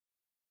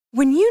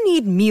When you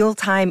need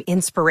mealtime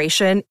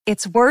inspiration,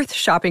 it's worth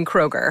shopping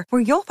Kroger,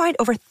 where you'll find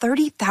over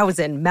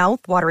 30,000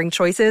 mouth-watering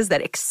choices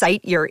that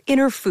excite your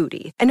inner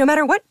foodie. And no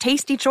matter what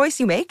tasty choice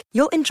you make,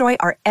 you'll enjoy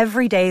our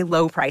everyday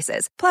low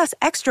prices, plus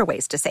extra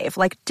ways to save,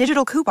 like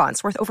digital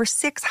coupons worth over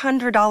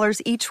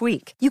 $600 each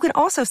week. You can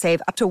also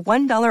save up to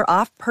 $1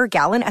 off per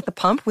gallon at the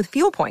pump with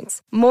fuel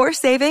points. More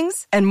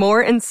savings and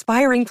more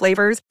inspiring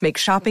flavors make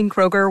shopping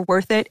Kroger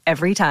worth it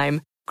every time.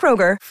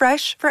 Kroger,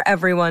 fresh for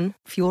everyone.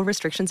 Fuel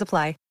restrictions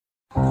apply.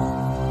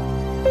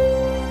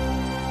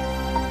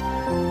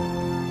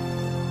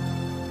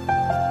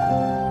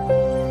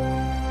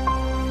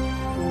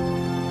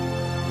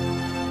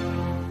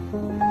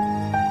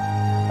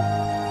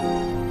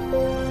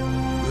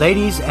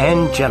 Ladies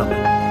and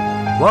gentlemen,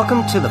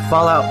 welcome to the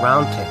Fallout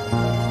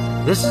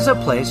Roundtable. This is a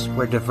place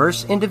where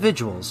diverse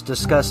individuals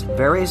discuss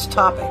various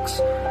topics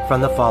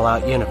from the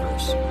Fallout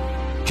universe.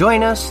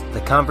 Join us,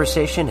 the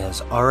conversation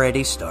has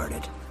already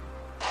started.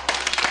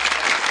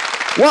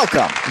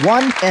 Welcome,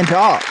 one and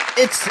all.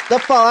 It's the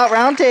Fallout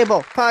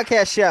Roundtable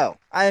podcast show.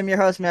 I am your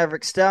host,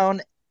 Maverick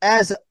Stone.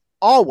 As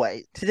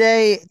always,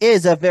 today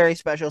is a very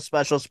special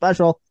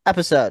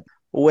episode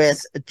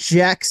with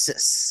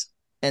Jaxus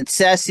and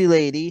Sassy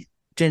Lady.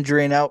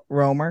 Gingerino,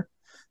 Romer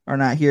are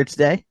not here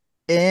today.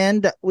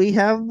 And we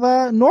have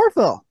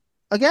Norville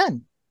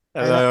again.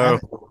 Hello.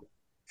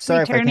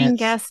 Sorry returning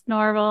guest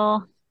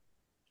Norville.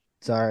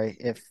 Sorry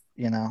if,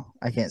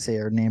 I can't say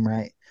her name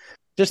right.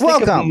 Just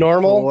think of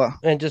normal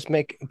and just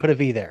put a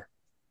V there.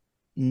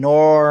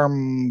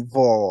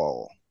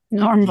 Normval.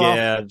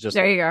 Yeah, just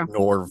there you go.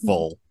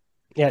 Norville.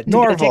 Yeah,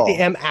 Norville. Take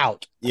the M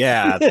out.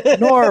 Yeah.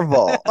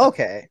 Norville.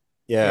 Okay.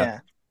 Yeah.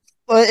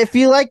 Well, if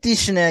you like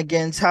these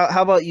shenanigans,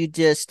 how about you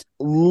just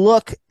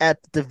look at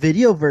the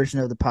video version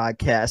of the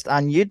podcast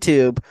on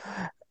YouTube?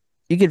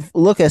 You can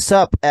look us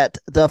up at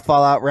the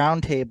Fallout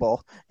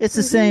Roundtable. It's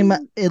the same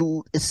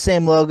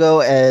logo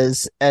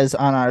as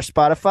on our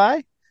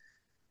Spotify.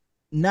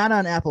 Not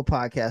on Apple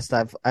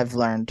Podcast. I've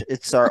learned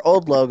it's our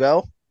old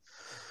logo,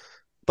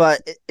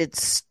 but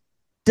it's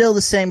still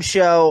the same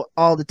show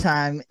all the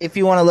time. If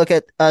you want to look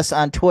at us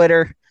on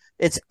Twitter,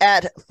 it's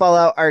at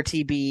Fallout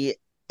RTB.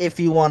 If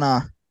you want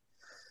to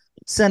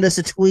send us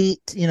a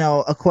tweet,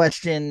 a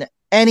question,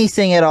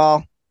 anything at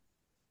all,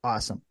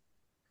 awesome.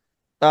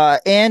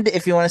 And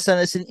if you want to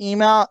send us an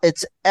email,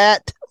 it's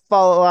at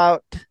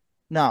Fallout.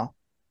 No,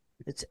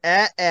 it's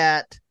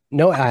at.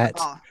 No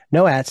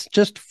ads.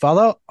 Just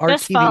follow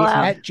RTV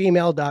at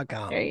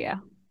gmail.com. There you go.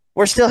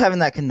 We're still having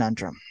that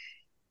conundrum.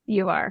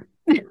 You are.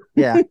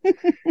 Yeah.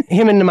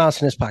 Him and the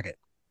mouse in his pocket.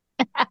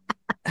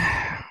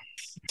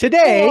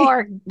 Today.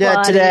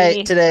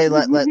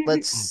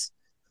 Let's.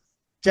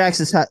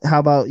 Jaxus, how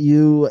about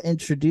you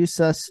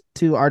introduce us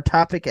to our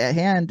topic at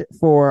hand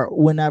for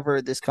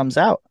whenever this comes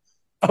out?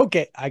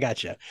 Okay, I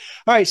got you.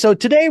 All right, so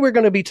today we're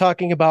going to be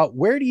talking about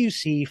where do you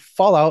see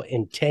Fallout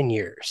in 10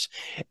 years?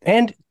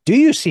 And do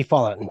you see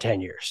Fallout in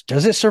 10 years?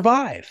 Does it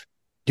survive?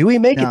 Do we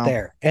make it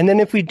there? And then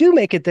if we do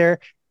make it there,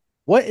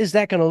 what is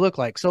that going to look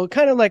like? So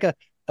kind of like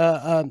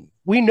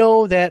we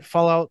know that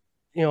Fallout,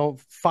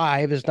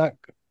 5 is not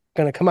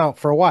going to come out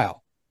for a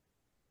while.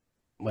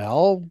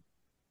 Well,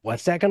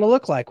 what's that going to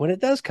look like when it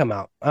does come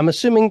out? I'm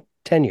assuming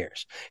 10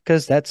 years,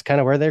 because that's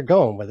kind of where they're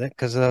going with it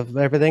because of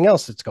everything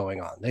else that's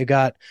going on. They've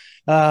got,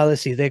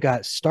 they've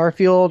got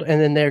Starfield, and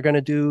then they're going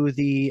to do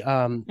the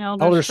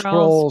Elder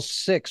Scrolls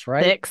 6,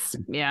 right? 6,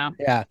 yeah.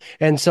 Yeah.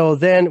 And so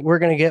then we're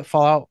going to get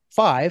Fallout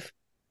 5.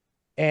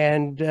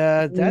 And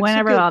that's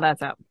whenever all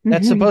that's up.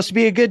 That's supposed to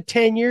be a good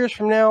 10 years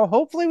from now.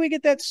 Hopefully we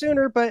get that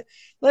sooner, but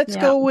let's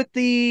go with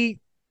the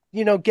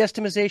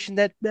guesstimation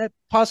that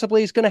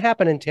possibly is going to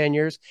happen in 10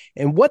 years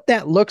and what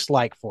that looks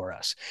like for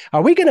us.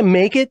 Are we going to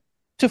make it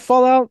to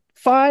Fallout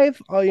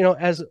 5?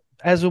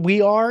 As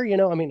we are,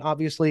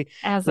 obviously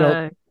as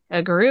a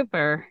group,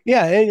 or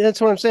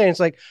that's what I'm saying. It's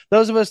like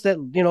those of us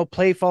that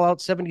play Fallout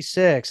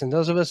 76, and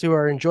those of us who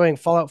are enjoying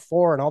Fallout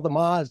 4 and all the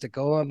mods that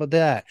go on with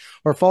that,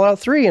 or Fallout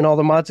 3 and all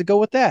the mods that go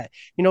with that.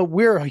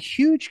 We're a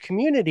huge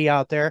community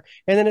out there,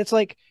 and then it's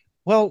like,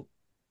 well,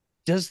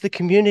 does the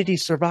community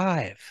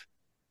survive?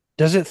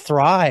 Does it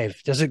thrive?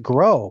 Does it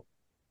grow?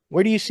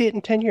 Where do you see it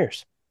in 10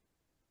 years?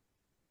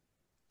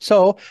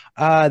 So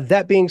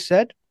that being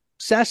said,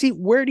 Sassy,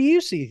 where do you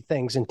see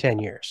things in 10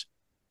 years?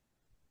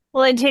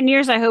 Well, in 10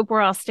 years, I hope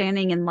we're all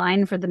standing in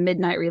line for the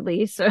midnight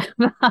release of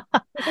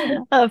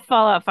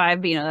Fallout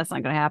 5. But, that's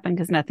not going to happen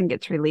because nothing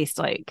gets released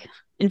like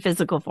in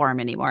physical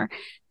form anymore.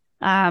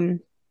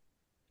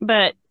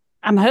 But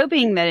I'm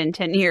hoping that in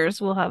 10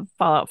 years, we'll have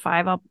Fallout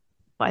 5.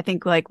 I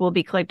think we'll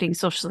be collecting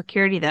Social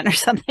Security then or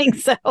something.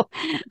 So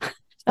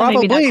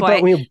probably,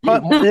 but we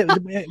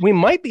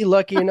might be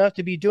lucky enough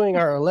to be doing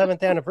our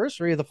 11th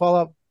anniversary of the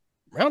Fallout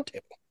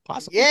Roundtable.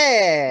 Possibly.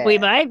 Yeah, we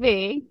might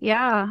be.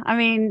 Yeah, I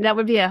mean that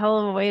would be a hell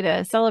of a way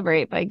to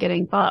celebrate by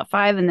getting Fallout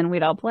 5, and then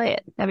we'd all play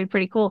it. That'd be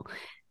pretty cool.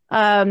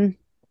 It's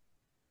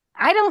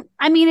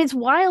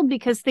wild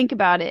because think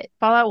about it.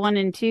 Fallout 1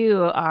 and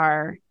 2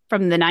 are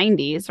from the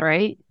 90s,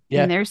 right?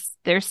 Yeah, and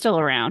they're still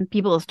around.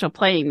 People are still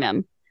playing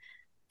them.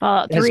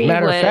 Fallout As a 3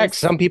 matter of fact, was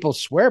some people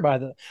swear by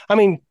the. I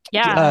mean,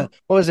 yeah.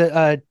 what was it?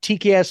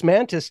 TKS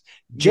Mantis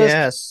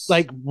just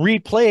like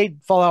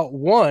replayed Fallout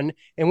 1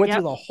 and went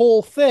through the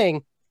whole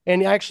thing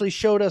and actually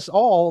showed us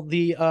all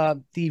the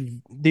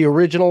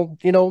original,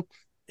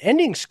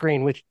 ending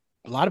screen, which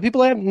a lot of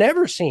people have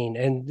never seen.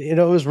 And it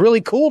was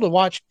really cool to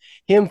watch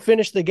him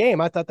finish the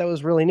game. I thought that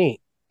was really neat.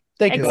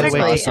 Thank you. Exactly.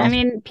 By the way, awesome. I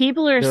mean,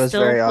 people are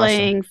still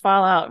playing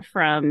Fallout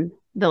from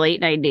the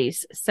late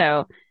 90s.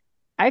 So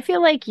I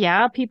feel like,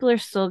 people are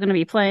still going to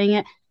be playing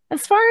it.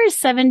 As far as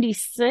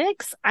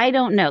 76, I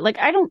don't know. Like,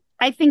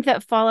 I think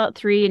that Fallout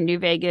 3 and New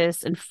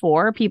Vegas and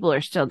 4, people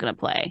are still going to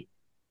play.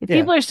 If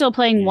people are still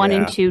playing 1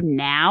 and 2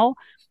 now,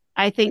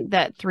 I think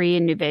that 3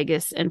 and New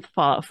Vegas and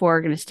Fallout 4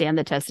 are going to stand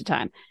the test of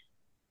time.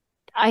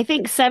 I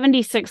think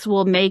 76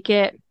 will make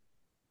it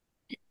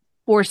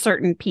for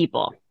certain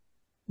people.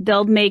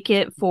 They'll make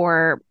it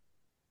for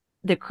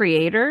the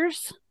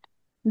creators.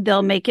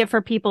 They'll make it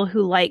for people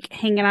who like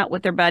hanging out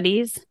with their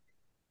buddies.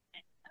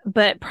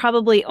 But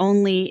probably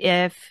only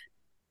if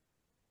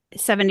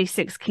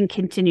 76 can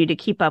continue to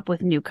keep up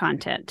with new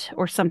content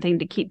or something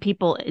to keep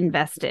people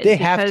invested. They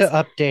have to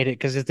update it,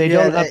 because if they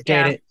don't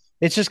update it,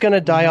 it's just going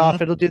to die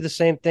off. It'll do the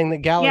same thing that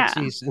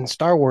Galaxies and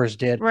Star Wars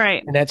did.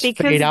 Right. And that's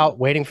fade out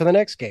waiting for the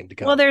next game to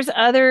come. Well, there's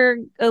other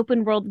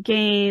open world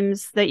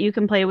games that you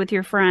can play with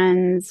your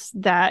friends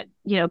that,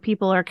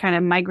 people are kind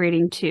of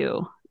migrating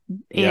to.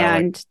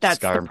 And like that's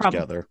Skyrim the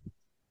problem. Together.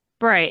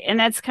 Right. And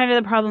that's kind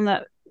of the problem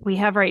that we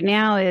have right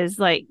now is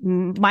like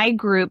my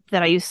group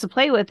that I used to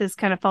play with is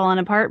kind of falling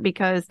apart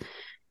because,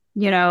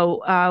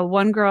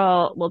 one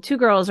girl, well, 2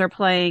 girls are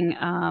playing,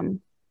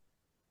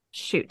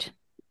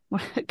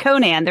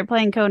 Conan. They're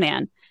playing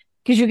Conan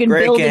because you can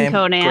build in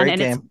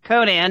Conan it's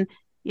Conan.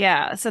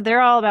 Yeah. So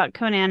they're all about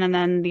Conan. And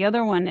then the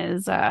other one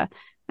is, I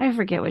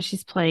forget what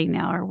she's playing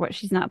now or what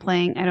she's not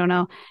playing. I don't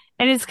know.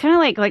 And it's kind of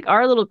like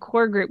our little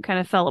core group kind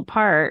of fell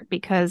apart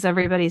because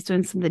everybody's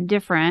doing something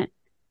different.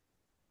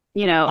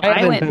 I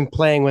haven't been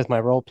playing with my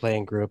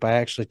role-playing group. I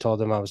actually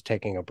told them I was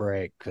taking a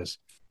break because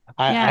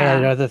I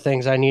had other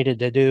things I needed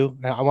to do.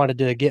 I wanted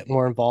to get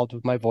more involved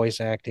with my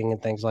voice acting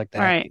and things like that.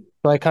 Right.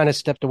 So I kind of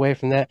stepped away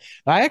from that.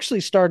 I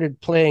actually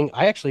started playing.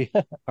 I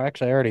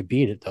already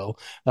beat it though.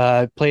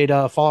 Played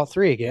Fallout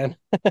 3 again.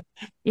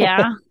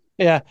 Yeah.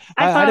 Yeah.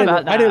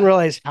 I didn't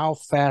realize how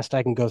fast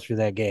I can go through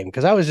that game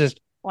because I was just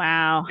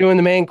doing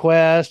the main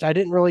quest. I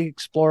didn't really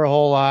explore a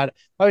whole lot.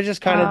 I was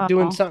just kind of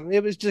doing something.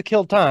 It was just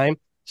kill time.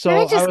 So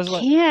I was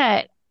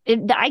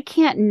I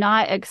can't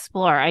not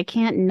explore. I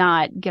can't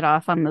not get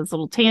off on those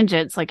little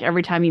tangents. Like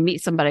every time you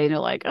meet somebody and they're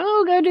like,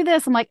 oh, go do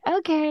this. I'm like,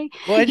 okay.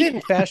 Well, I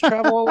didn't fast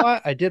travel a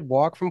lot. I did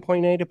walk from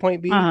point A to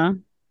point B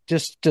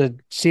just to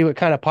see what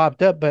kind of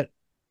popped up. But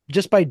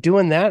just by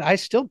doing that, I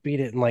still beat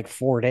it in like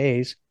 4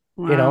 days,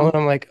 and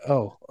I'm like,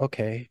 oh,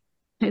 okay.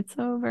 It's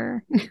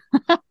over.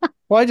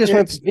 Well, I just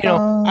went,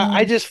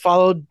 I just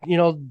followed,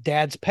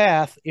 Dad's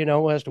path,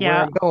 as to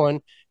where I'm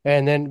going.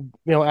 And then,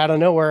 out of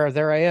nowhere,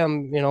 there I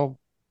am,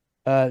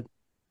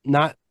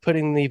 not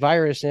putting the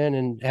virus in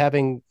and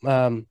having,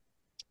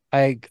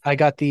 I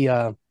got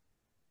the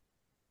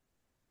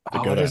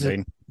good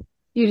ending.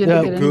 You did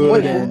the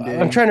good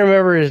ending. I'm trying to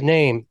remember his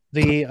name.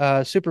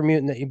 The super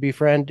mutant that you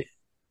befriend.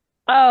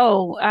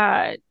 Oh,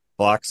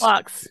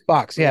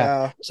 Fox,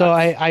 yeah. So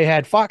I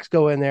had Fox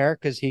go in there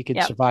because he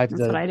could survive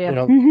that's what I do.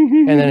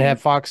 And then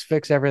have Fox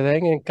fix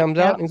everything, and comes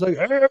out and he's like,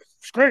 "Hey,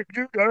 it's great,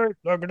 you guys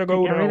are gonna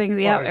go everything."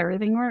 now.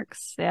 Everything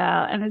works.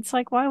 Yeah, and it's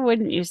like, why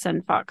wouldn't you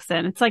send Fox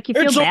in? It's like you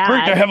feel it's bad. so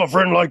great to have a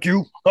friend like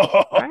you,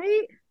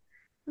 right?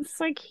 It's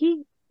like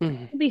he'll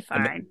be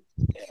fine.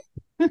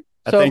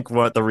 I think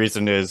what the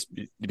reason is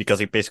because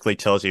he basically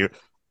tells you,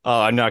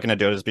 "Oh, I'm not going to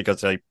do this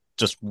because I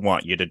just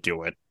want you to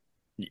do it.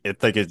 I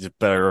think it's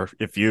better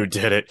if you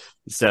did it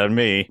instead of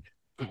me.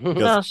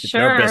 Because it's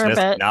your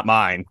business, not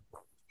mine."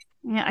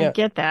 Yeah, I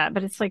get that,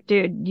 but it's like,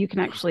 dude, you can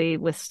actually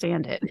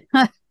withstand it.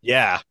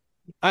 Yeah.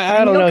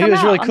 I don't know. He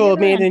was really cool with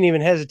me and didn't even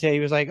hesitate. He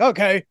was like,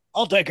 "Okay,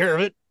 I'll take care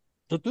of it."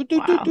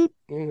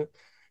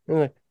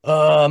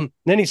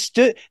 Then he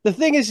stood. The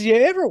thing is, you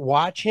ever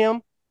watch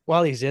him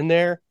while he's in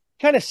there?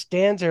 Kind of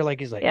stands there like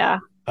he's like, "Yeah,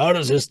 how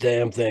does this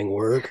damn thing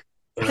work?"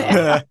 He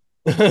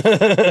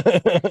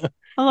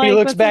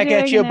looks back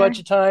at you a bunch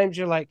of times.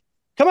 You're like,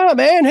 "Come on,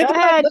 man, hit the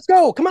button. Let's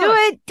go. Come on, do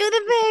it. Do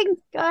the thing.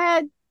 Go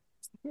ahead.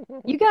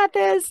 You got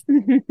this."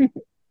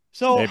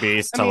 So maybe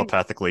he's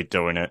telepathically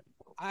doing it.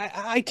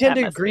 I tend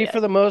to agree for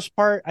the most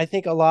part. I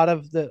think a lot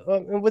of the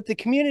with the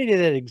community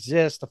that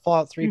exists, the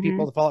Fallout 3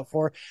 people, the Fallout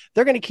 4,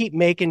 they're going to keep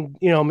making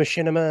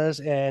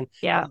machinimas and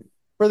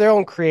for their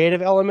own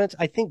creative elements.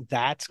 I think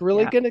that's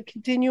really going to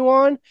continue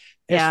on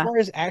as far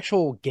as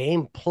actual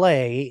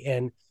gameplay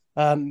and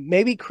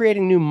maybe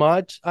creating new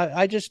mods.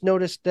 I just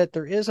noticed that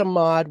there is a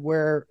mod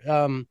where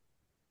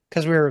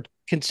because we were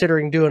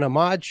considering doing a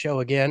mod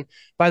show again.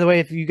 By the way,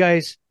 if you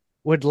guys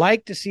would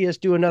like to see us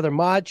do another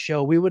mod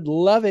show, we would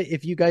love it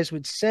if you guys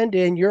would send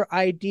in your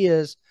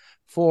ideas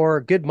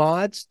for good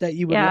mods that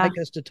you would like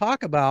us to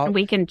talk about. And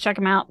we can check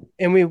them out.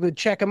 And we would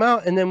check them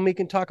out, and then we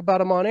can talk about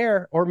them on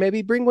air, or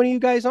maybe bring one of you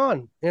guys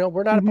on.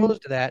 We're not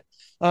opposed to that.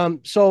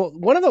 So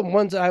one of the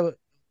ones I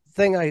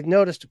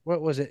noticed,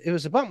 what was it? It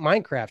was about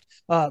Minecraft.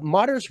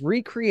 Modders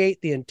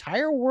recreate the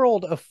entire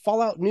world of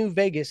Fallout New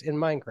Vegas in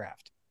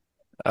Minecraft.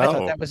 I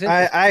thought that was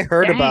interesting. I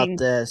heard about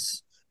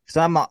this because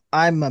I'm a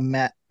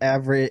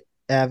avid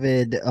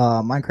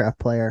Minecraft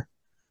player,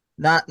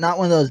 not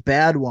one of those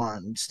bad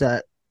ones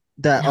that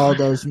all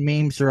those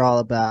memes are all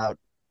about.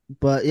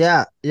 But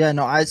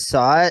no, I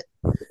saw it.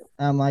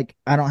 I'm like,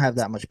 I don't have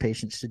that much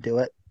patience to do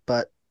it,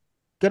 but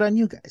good on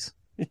you guys.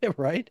 Yeah,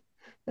 right.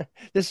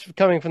 This is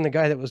coming from the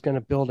guy that was going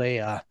to build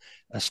a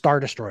Star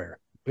Destroyer.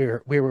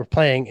 We were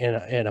playing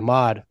in a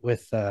mod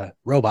with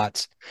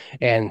robots,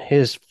 and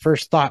his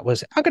first thought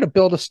was, I'm going to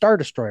build a Star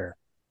Destroyer.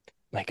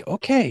 I'm like,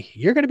 okay,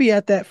 you're going to be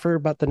at that for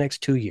about the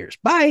next 2 years.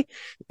 Bye.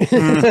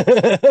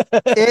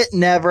 It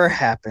never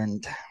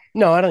happened.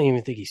 No, I don't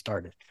even think he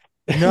started.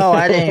 No,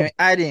 I didn't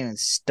even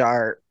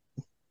start.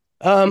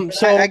 So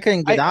I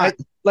couldn't get on.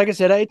 Like I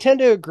said, I tend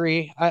to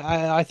agree.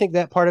 I think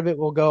that part of it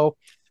will go.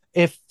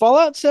 If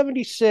Fallout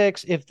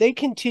 76, if they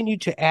continue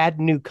to add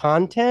new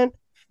content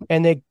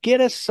and they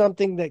get us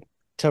something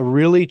to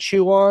really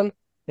chew on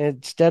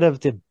instead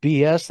of the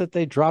BS that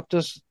they dropped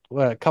us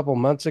a couple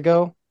months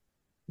ago,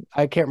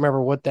 I can't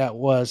remember what that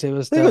was. It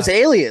was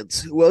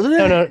aliens, wasn't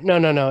it?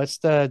 No. It's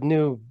the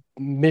new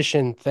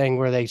mission thing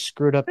where they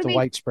screwed up the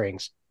White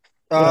Springs.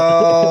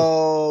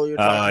 Oh,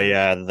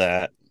 yeah,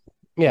 that.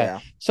 Yeah.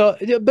 So,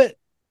 but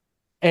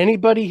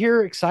anybody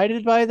here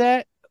excited by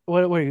that?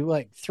 What are you,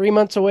 like 3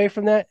 months away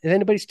from that? Is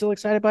anybody still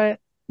excited by it?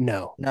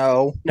 No,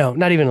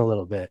 not even a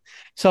little bit.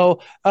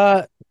 So,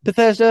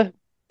 Bethesda,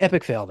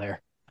 epic fail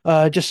there.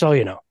 Just so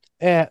you know.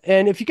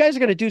 And if you guys are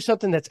going to do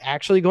something that's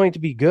actually going to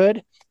be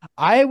good,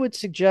 I would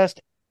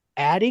suggest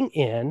adding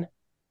in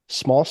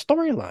small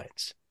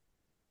storylines,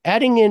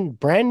 adding in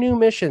brand new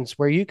missions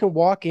where you can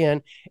walk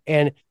in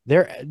and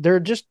they're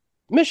just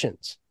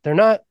missions. They're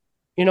not,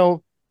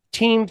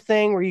 team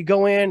thing where you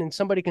go in and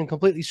somebody can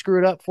completely screw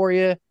it up for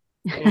you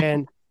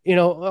and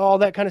all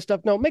that kind of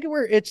stuff. No, make it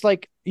where it's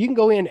like you can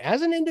go in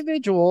as an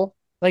individual,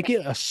 like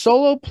a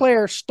solo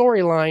player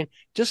storyline,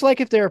 just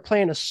like if they were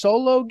playing a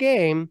solo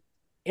game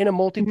in a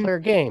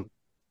multiplayer game.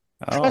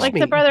 Like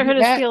the Brotherhood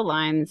of Steel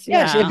lines.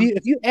 Yes,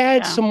 if you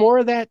add some more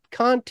of that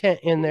content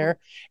in there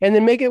and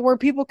then make it where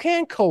people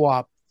can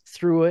co-op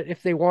through it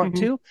if they want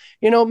to,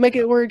 make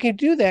it where you can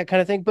do that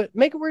kind of thing, but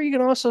make it where you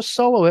can also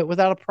solo it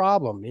without a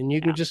problem. And you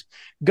can just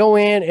go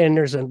in and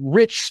there's a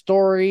rich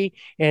story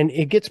and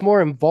it gets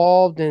more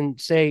involved in,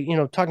 say,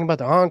 talking about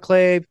the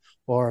Enclave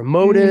or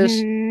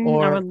Modus.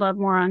 Or I would love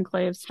more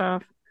Enclave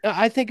stuff.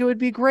 I think it would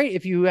be great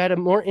if you had a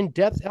more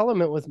in-depth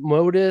element with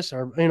Modus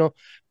or,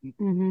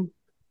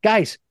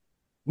 guys,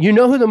 you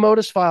know who the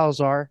Modus files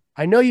are.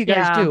 I know you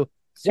guys do.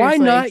 Seriously.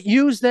 Why not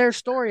use their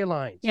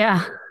storylines?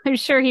 Yeah, I'm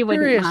sure he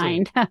wouldn't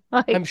mind.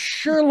 I'm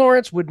sure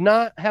Lawrence would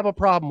not have a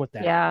problem with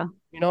that. Yeah.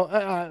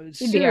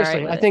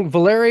 Seriously, I think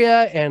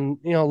Valeria and,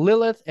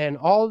 Lilith and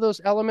all of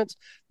those elements,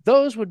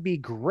 those would be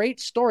great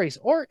stories.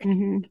 Or,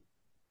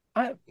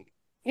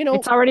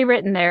 it's already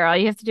written there. All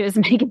you have to do is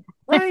make it.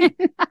 Right.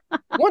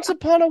 Once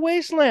Upon a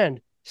Wasteland,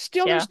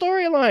 still a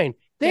storyline.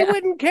 They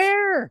wouldn't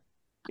care.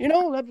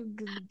 Hell,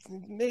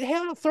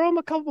 throw them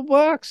a couple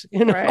bucks.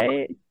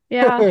 Right.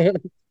 Yeah.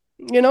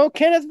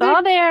 Kenneth. It's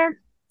all there.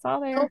 It's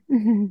all there.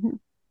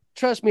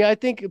 Trust me, I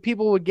think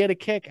people would get a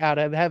kick out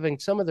of having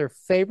some of their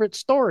favorite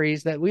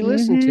stories that we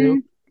listen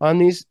to on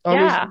these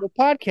little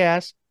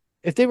podcasts.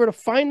 If they were to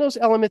find those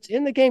elements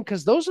in the game,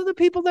 because those are the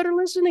people that are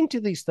listening to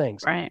these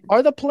things, right?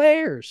 Are the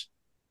players.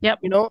 Yep.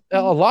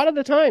 A lot of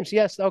the times,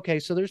 yes. Okay.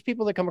 So there's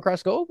people that come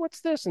across, go, oh, what's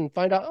this? And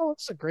find out, oh,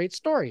 it's a great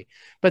story.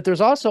 But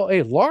there's also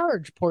a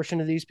large portion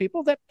of these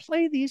people that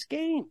play these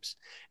games.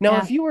 Now,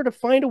 if you were to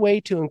find a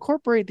way to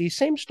incorporate these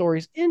same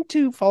stories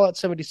into Fallout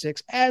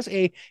 76 as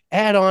a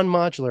add-on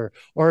modular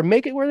or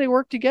make it where they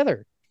work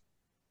together.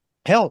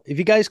 Hell, if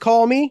you guys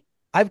call me,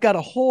 I've got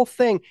a whole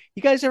thing.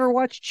 You guys ever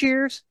watch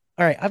Cheers?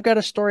 All right. I've got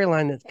a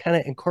storyline that kind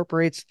of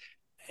incorporates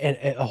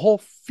a whole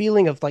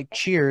feeling of like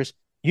Cheers,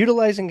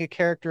 utilizing a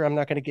character I'm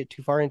not going to get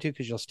too far into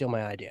because you'll steal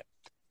my idea.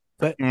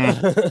 But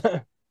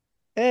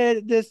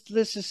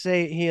let's just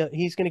say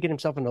he's going to get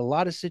himself into a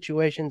lot of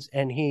situations,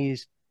 and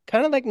he's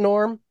kind of like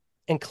Norm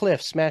and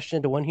Cliff smashed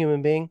into one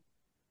human being,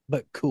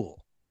 but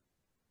cool.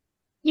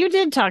 You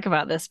did talk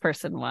about this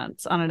person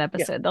once on an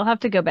episode. Yeah. They'll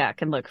have to go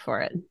back and look for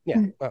it.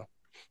 Yeah. Well,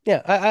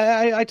 yeah,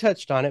 I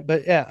touched on it,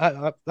 but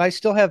yeah, I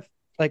still have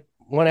like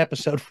one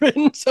episode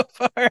written so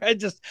far.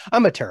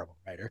 I'm a terrible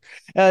writer.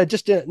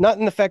 Just not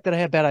in the fact that I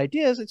have bad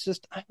ideas. It's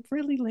just I'm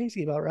really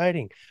lazy about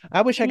writing.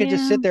 I wish I could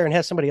just sit there and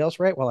have somebody else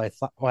write while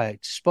I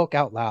spoke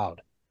out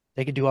loud.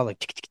 They could do all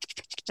like.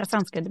 That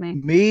sounds good to me.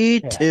 Me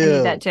too. I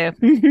need that too.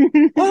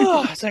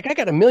 It's like I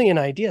got a million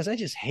ideas. I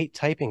just hate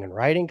typing and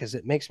writing because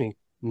it makes me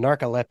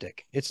narcoleptic.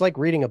 It's like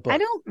reading a book. I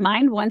don't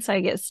mind once I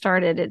get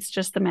started. It's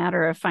just the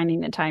matter of finding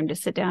the time to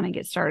sit down and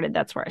get started.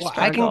 That's where I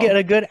struggle. I can get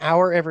a good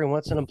hour every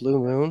once in a blue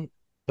moon.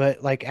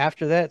 but like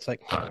after that, it's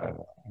like,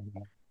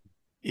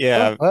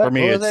 yeah, what? for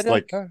me, What was I it's doing?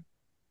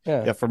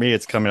 like, yeah, for me,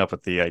 it's coming up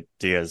with the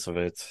ideas of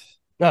it.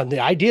 No, the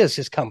ideas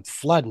just come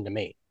flooding to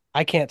me.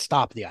 I can't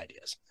stop the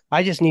ideas.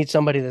 I just need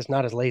somebody that's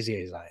not as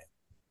lazy as I am.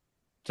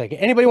 It's like,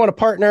 anybody want to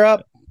partner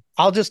up?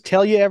 I'll just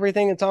tell you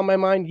everything that's on my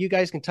mind. You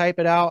guys can type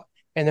it out,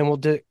 and then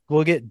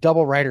we'll get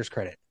double writer's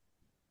credit.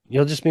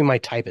 You'll just be my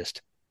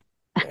typist,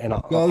 and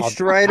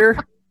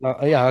Ghostwriter.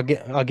 Yeah,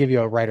 I'll give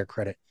you a writer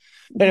credit.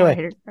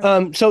 Anyway,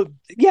 so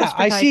yeah,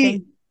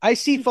 I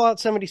see Fallout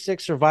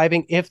 76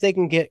 surviving if they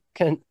can get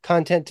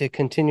content to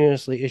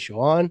continuously issue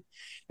on.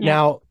 Yeah.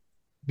 Now,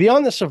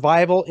 beyond the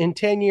survival, in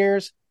 10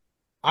 years,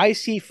 I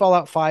see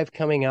Fallout 5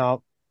 coming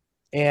out,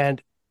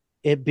 and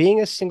it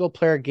being a single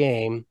player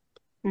game,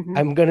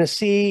 I'm going to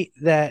see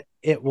that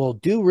it will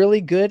do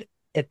really good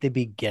at the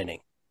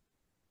beginning.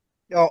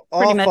 All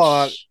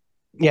Fallout.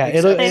 Yeah,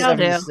 they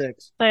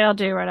all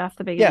do right off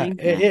the beginning.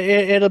 Yeah,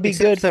 it'll be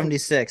Except good.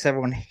 76.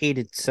 Everyone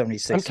hated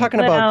 76. I'm talking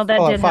about that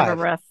Fallout did 5. have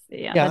a rough.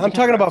 Yeah, I'm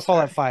talking about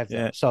Fallout 5.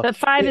 Yeah. So, but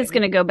 5 is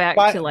going to go back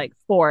to like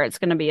 4. It's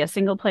going to be a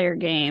single player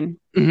game.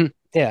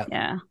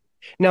 Yeah.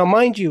 Now,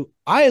 mind you,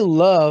 I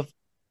love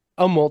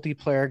a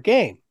multiplayer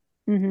game,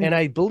 and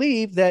I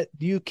believe that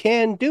you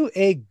can do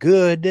a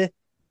good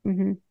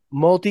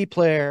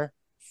multiplayer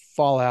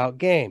Fallout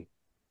game.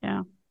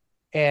 Yeah.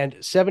 And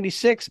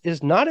 76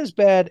 is not as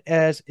bad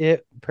as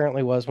it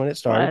apparently was when it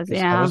started.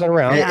 I wasn't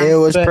around. It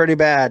was pretty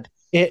bad.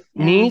 It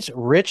needs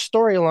rich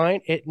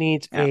storyline. It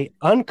needs a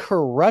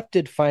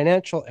uncorrupted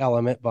financial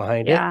element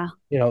behind it.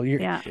 You know,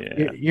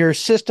 your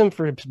system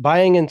for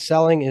buying and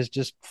selling is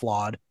just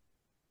flawed.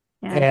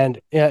 Yeah.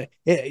 And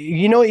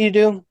you know what you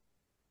do?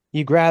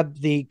 You grab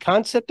the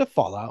concept of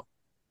Fallout.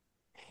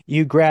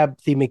 You grab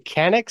the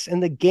mechanics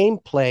and the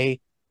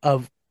gameplay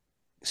of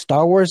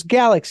Star Wars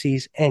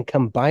Galaxies and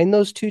combine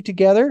those two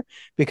together,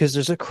 because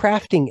there's a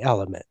crafting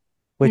element,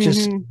 which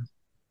is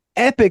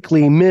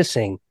epically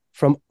missing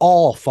from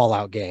all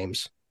Fallout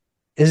games,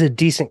 is a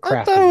decent crafting.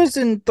 I thought it was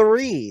in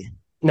 3.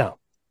 No.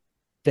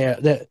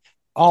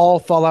 All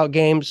Fallout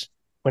games,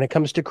 when it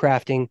comes to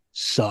crafting,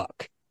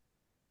 suck.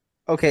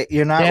 Okay,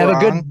 you're not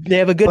wrong. They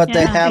have a good but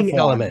they have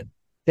element.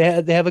 They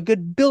have a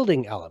good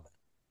building element.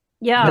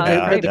 Yeah,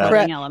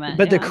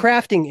 but the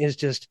crafting is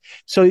just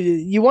so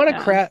you want to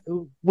craft.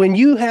 When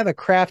you have a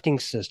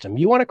crafting system,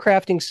 you want a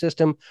crafting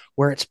system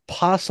where it's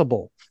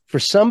possible for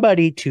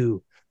somebody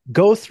to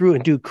go through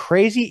and do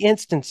crazy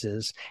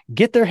instances,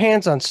 get their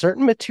hands on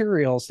certain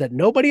materials that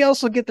nobody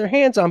else will get their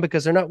hands on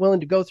because they're not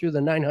willing to go through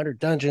the 900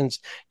 dungeons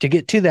to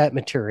get to that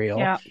material.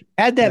 Yeah.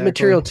 Add that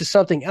material to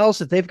something else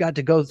that they've got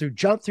to go through,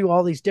 jump through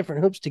all these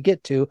different hoops to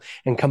get to,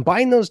 and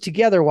combine those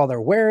together while they're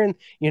wearing,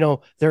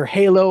 their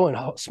halo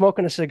and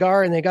smoking a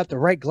cigar, and they got the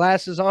right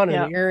glasses on and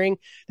an earring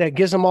that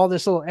gives them all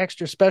this little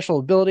extra special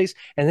abilities.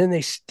 And then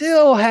they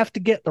still have to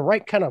get the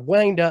right kind of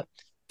wind up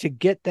to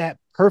get that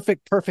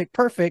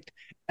perfect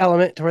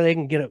element to where they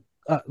can get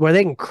where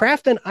they can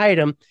craft an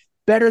item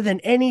better than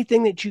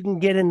anything that you can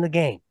get in the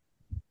game.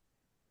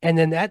 And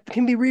then that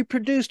can be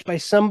reproduced by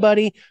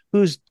somebody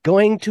who's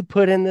going to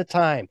put in the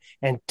time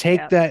and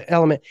take that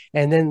element.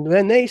 And then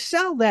when they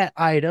sell that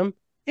item,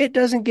 it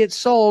doesn't get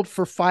sold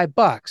for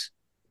 $5.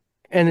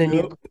 And then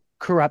you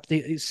corrupt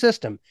the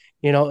system.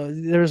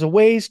 There's a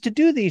ways to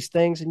do these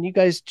things, and you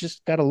guys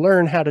just got to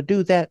learn how to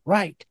do that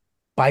right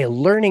by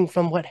learning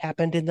from what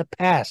happened in the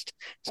past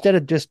instead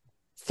of just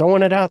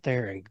throwing it out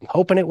there and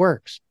hoping it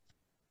works.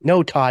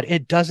 No, Todd,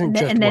 it doesn't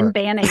just work. And then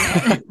banning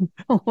it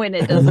when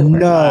it doesn't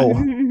work.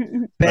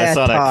 No. Bad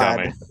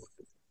Todd.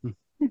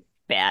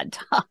 Bad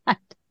Todd.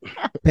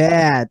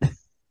 Bad.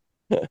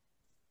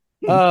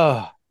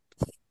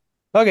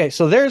 Okay,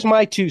 so there's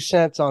my 2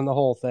 cents on the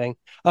whole thing.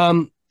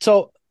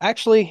 So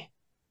actually,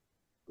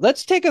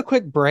 let's take a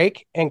quick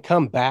break and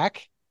come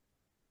back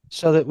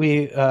so that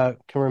we can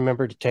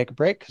remember to take a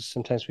break, because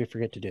sometimes we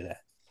forget to do that.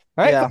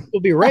 All right,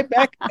 we'll be right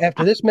back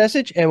after this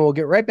message, and we'll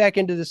get right back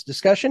into this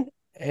discussion.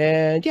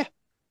 And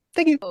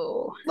thank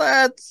you.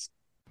 Let's.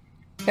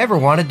 Ever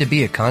wanted to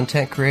be a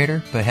content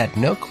creator but had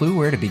no clue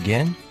where to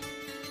begin?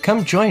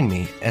 Come join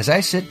me as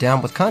I sit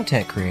down with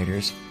content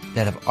creators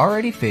that have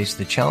already faced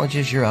the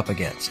challenges you're up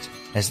against,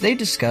 as they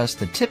discuss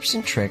the tips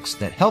and tricks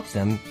that help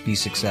them be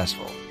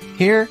successful.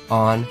 Here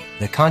on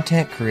The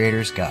Content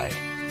Creator's Guide,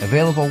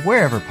 available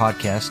wherever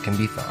podcasts can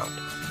be found.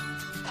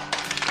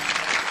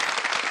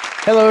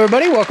 Hello,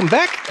 everybody. Welcome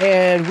back.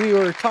 And we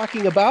were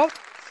talking about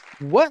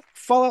what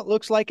Fallout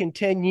looks like in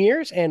 10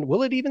 years and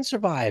will it even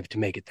survive to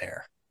make it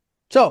there?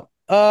 So,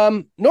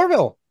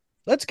 Norville,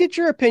 let's get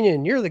your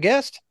opinion. You're the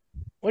guest.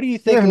 What do you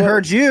think? I haven't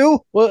heard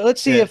you. Well,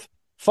 let's see if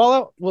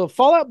will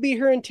Fallout be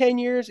here in 10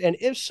 years? And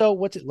if so,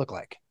 what's it look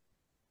like?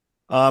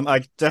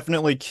 I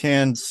definitely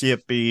can see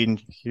it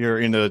being here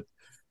in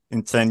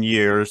 10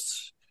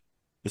 years,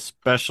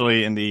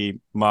 especially in the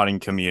modding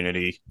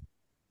community.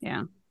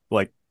 Yeah.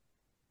 Like,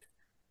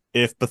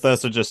 if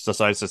Bethesda just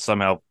decides to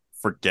somehow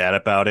forget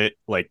about it,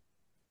 like,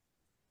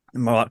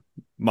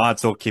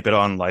 mods will keep it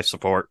on life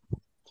support.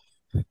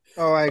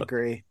 Oh, I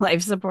agree.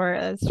 Life support,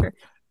 that's true.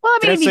 Well,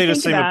 I mean, if you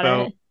think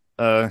about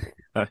it.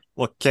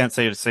 Well, can't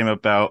say the same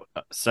about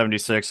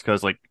 76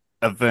 because like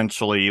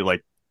eventually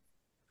like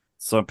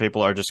some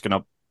people are just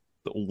gonna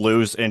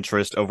lose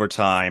interest over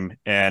time,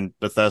 and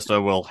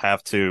Bethesda will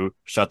have to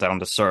shut down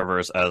the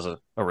servers as a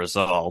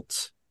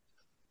result.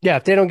 Yeah,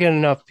 if they don't get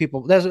enough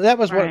people, that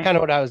was Right. kind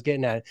of what I was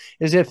getting at.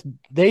 Is if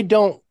they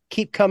don't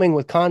keep coming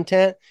with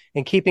content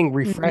and keeping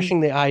refreshing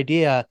the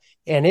idea,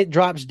 and it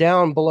drops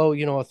down below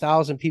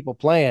 1,000 people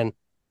playing,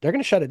 they're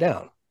going to shut it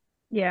down.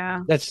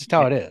 Yeah. That's just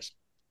how it is.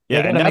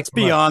 Yeah, and that's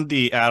beyond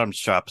the Atom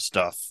Shop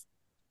stuff.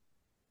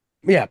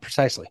 Yeah,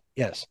 precisely.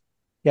 Yes.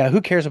 Yeah,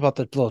 who cares about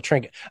the little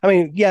trinket? I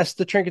mean, yes,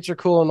 the trinkets are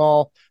cool and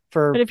all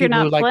for But if you're people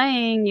who not like.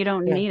 playing, you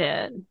don't need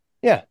it.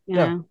 Yeah.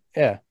 Yeah. No.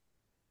 Yeah.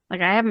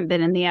 Like I haven't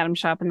been in the Atom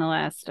Shop in the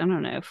last, I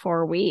don't know,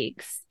 4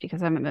 weeks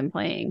because I haven't been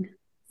playing.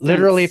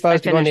 Literally, if I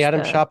was to go in the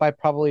finished Atom Shop, I'd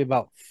probably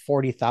about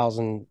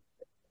 40,000,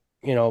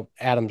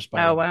 atoms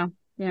by Oh now. wow.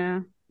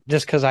 Yeah.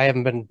 Just because I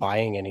haven't been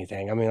buying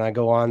anything. I mean, I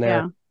go on there.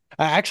 Yeah.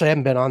 I actually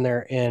haven't been on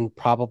there in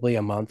probably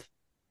a month,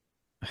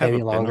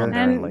 maybe longer. Been on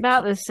there And in,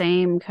 about the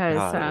same because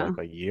like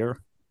a year.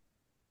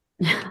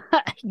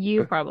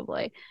 you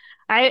probably.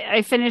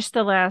 I finished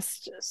the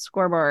last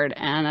scoreboard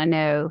and I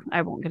know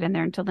I won't get in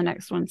there until the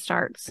next one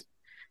starts,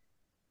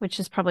 which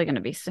is probably going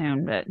to be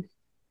soon, but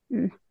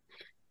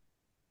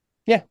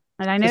yeah.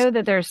 And I know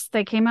that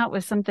they came out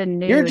with something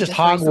new. You're just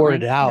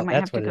Hogwarted out.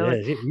 That's what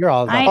it is. You're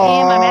all I am.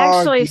 I'm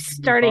actually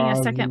starting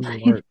a second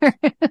playthrough.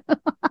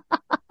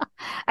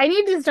 I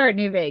need to start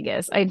New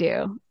Vegas. I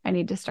do. I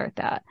need to start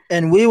that.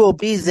 And we will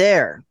be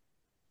there.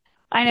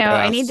 I know.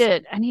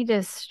 Yes. I need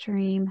to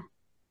stream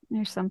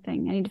or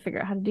something. I need to figure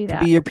out how to do that.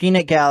 To be your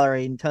peanut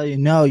gallery and tell you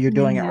no, you're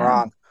doing it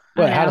wrong.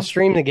 What? How to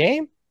stream the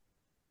game?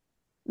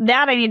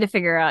 That I need to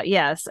figure out.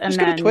 Yes, and just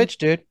go to Twitch,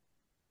 dude.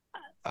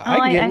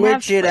 I can get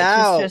Twitch it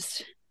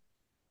out.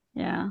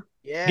 Yeah.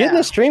 Getting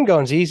the stream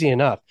going is easy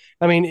enough.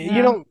 I mean,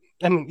 you don't.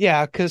 I mean,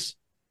 yeah, because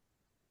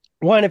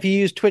one, if you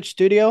use Twitch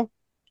Studio,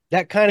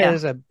 that kind of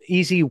is a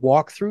easy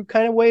walkthrough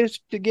kind of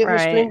ways to get the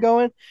stream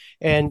going,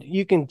 and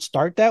you can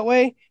start that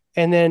way,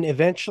 and then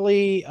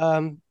eventually,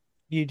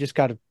 you just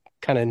got to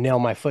kind of nail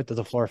my foot to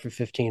the floor for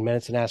 15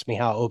 minutes and ask me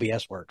how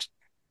OBS works.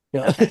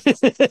 Okay.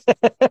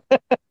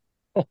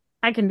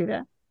 I can do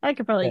that. I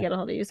could probably get a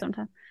hold of you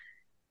sometime.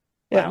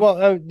 Yeah,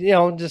 wow.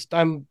 Well, just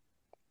I'm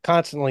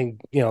constantly,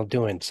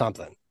 doing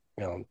something.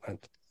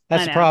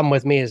 That's the problem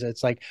with me is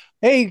it's like,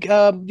 hey,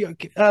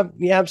 yeah,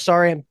 I'm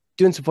sorry, I'm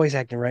doing some voice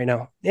acting right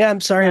now. Yeah, I'm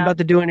sorry, I'm about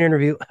to do an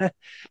interview.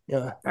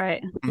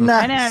 Right.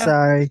 I know.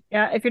 Sorry.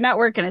 Yeah, if you're not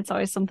working, it's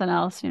always something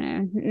else.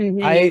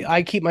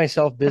 I keep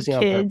myself busy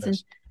on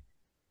purpose.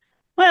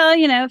 Well,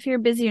 if you're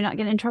busy, you're not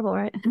getting in trouble,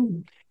 right?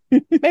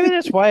 Maybe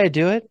that's why I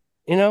do it.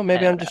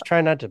 Maybe I'm just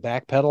trying not to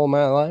backpedal in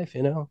my life.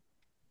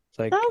 It's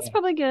like that's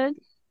probably good.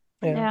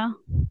 Yeah,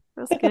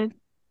 that's good.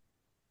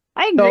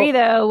 I agree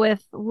though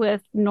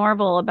with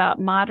Norval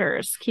about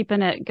modders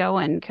keeping it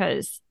going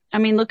because I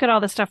mean look at all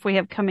the stuff we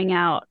have coming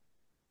out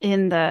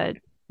in the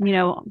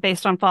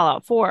based on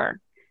Fallout 4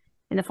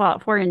 in the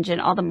Fallout 4 engine,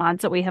 all the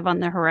mods that we have on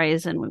the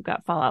horizon. We've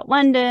got Fallout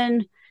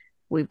London,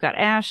 we've got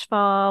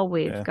Ashfall,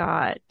 we've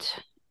got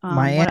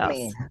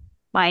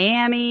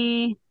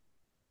Miami.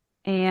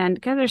 And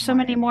because there's so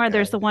many more.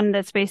 There's the one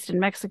that's based in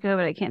Mexico,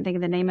 but I can't think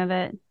of the name of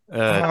it.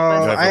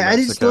 I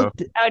just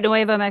looked.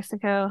 Nuevo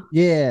Mexico.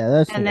 Yeah,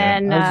 that's. And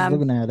then I was just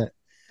looking at it.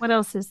 What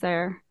else is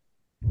there?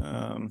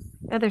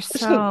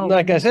 There's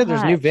like I said,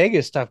 there's New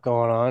Vegas stuff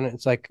going on.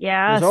 It's like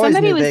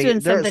somebody was doing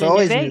something in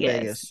New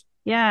Vegas.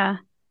 Yeah,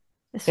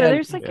 so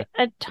there's like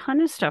a ton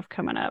of stuff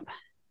coming up.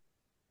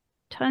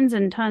 Tons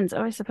and tons.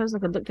 Oh, I suppose I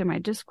could look through my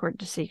Discord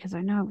to see because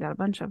I know I've got a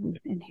bunch of them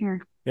in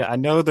here. Yeah, I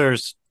know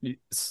there's.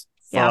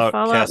 Fallout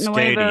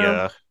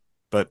Cascadia,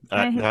 but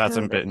there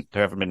haven't been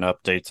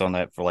updates on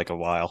that for like a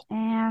while.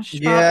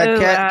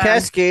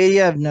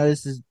 Cascadia I've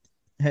noticed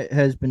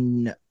has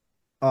been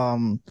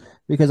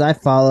because I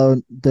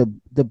follow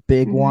the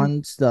big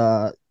ones,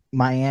 the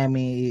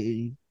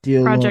Miami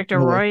deal, Project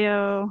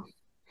Arroyo.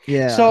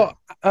 Yeah. So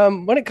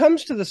when it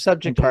comes to the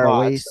subject of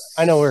mods,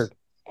 I know we're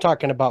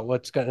talking about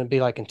what's going to be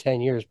like in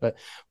 10 years, but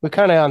we're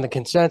kind of on the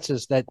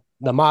consensus that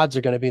the mods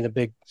are going to be the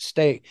big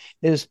stake.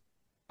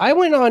 I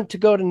went on to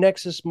go to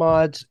Nexus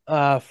Mods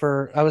I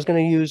was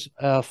going to use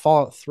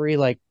Fallout 3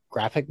 like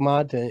graphic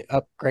mod to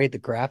upgrade the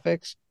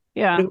graphics.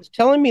 Yeah. But it was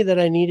telling me that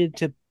I needed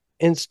to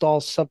install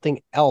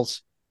something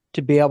else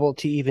to be able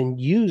to even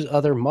use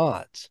other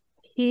mods.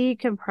 Norval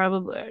could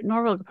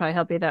probably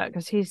help you with that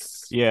because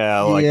he's pretty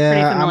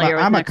familiar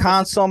with I'm Nexus. A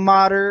console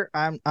modder.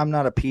 I'm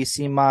not a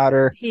PC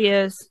modder. He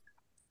is.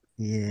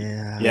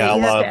 Yeah. Yeah, a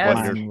lot of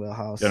what you're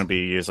going to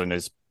be using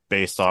is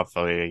based off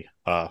of a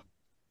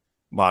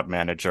mod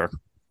manager.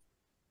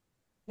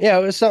 Yeah,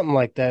 it was something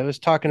like that. It was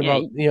talking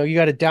about, you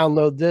got to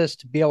download this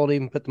to be able to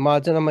even put the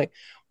mods in. I'm like,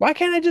 why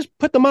can't I just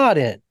put the mod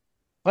in?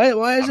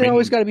 Why is it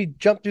always got to be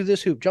jump through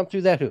this hoop, jump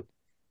through that hoop?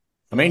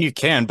 I mean, you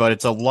can, but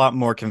it's a lot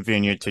more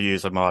convenient to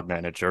use a mod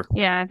manager.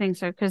 Yeah, I think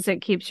so, because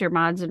it keeps your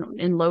mods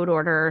in load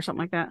order or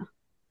something like that.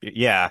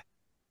 Yeah.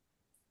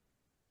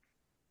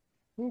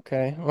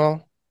 Okay,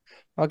 well,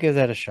 I'll give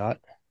that a shot.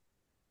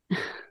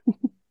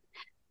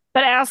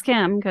 But ask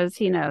him because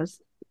he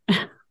knows.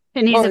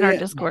 And he's in our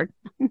Discord.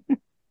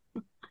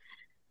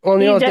 Well,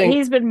 the only thing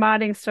he's been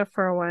modding stuff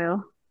for a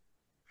while.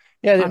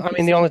 Yeah, I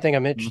mean, the only thing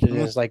I'm interested in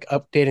is like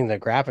updating the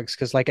graphics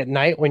because, like, at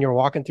night when you're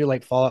walking through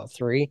like Fallout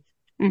 3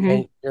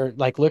 and you're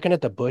like looking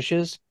at the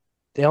bushes,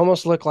 they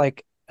almost look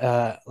like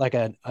a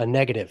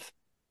negative,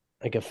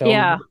 like a film.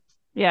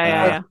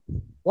 Yeah.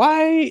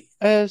 Why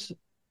was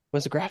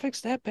the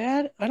graphics that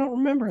bad? I don't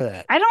remember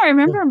that. I don't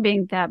remember them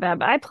being that bad,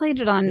 but I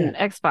played it on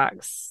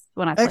Xbox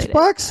when I played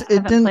Xbox.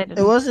 It didn't.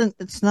 It wasn't.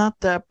 It's not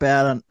that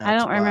bad on Xbox. I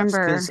don't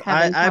remember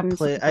having problems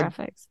with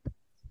graphics.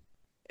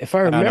 If I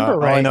remember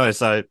right, I know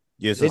it's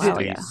uses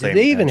did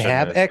they even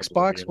have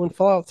Xbox when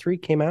Fallout 3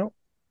 came out?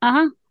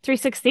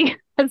 360.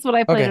 That's what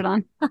I played it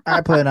on. I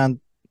played on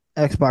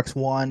Xbox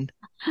One.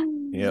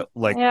 Yeah,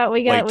 we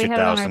had it on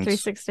our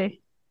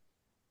 360.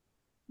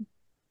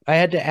 I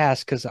had to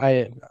ask because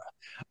I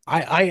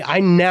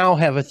now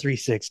have a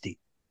 360.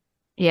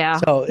 Yeah.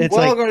 So it's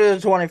welcome to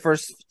the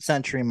 21st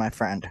century, my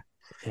friend.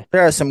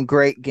 There are some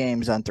great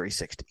games on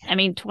 360. I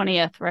mean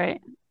 20th, right?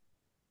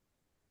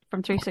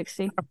 From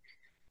 360.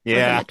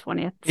 Yeah.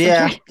 20th.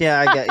 Yeah.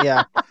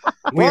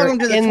 Welcome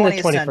to the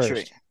 20th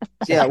century.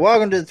 Yeah,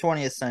 welcome to the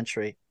 20th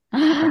century.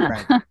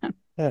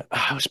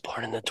 I was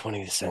born in the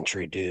 20th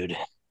century, dude.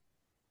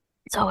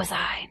 So was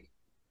I.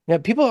 Yeah,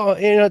 people,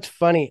 it's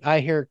funny.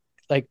 I hear,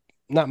 like,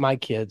 not my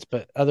kids,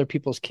 but other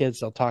people's kids,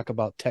 they'll talk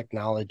about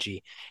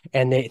technology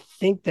and they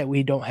think that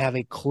we don't have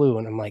a clue.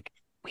 And I'm like,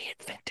 we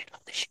invented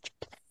all this shit.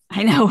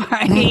 I know,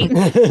 right?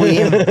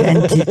 We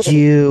invented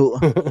you.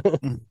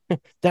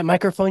 That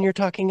microphone you're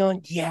talking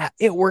on? Yeah,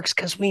 it works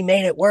because we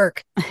made it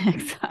work.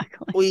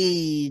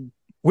 Exactly.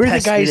 We're the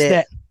guys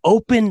that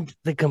opened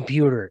the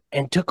computer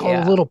and took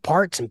all the little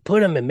parts and put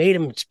them and made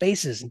them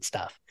spaces and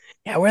stuff.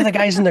 Yeah, we're the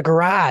guys in the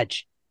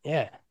garage.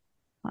 Yeah.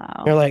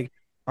 Wow. You're like,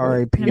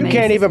 you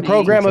can't even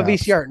program a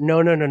VCR.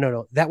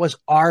 No. That was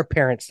our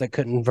parents that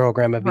couldn't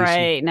program a VCR.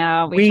 Right.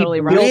 No, we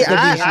totally rocked the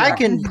VCR. I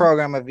can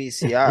program a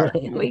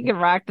VCR. We can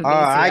rock the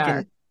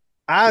VCR.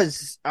 I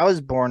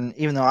was born,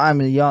 even though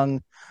I'm a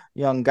young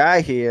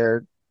guy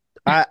here,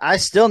 I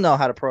still know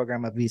how to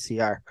program a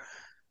VCR.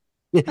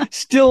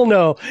 Still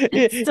know.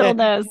 It still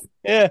does.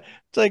 Yeah.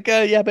 It's like,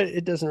 but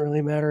it doesn't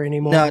really matter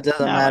anymore. No, it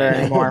doesn't matter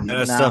anymore.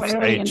 That stuff's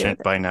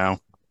ancient by now.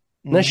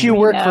 Unless you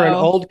work for an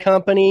old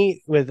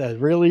company with a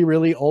really,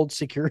 really old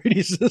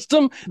security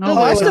system.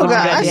 I still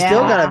got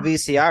a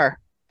VCR.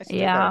 Got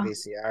a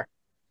VCR.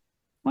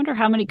 Wonder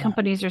how many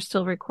companies are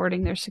still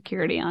recording their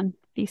security on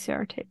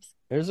VCR tapes.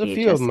 There's a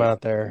few of them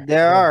out there.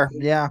 There are,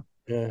 yeah.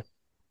 I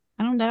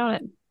don't doubt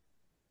it.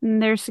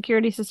 And their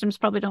security systems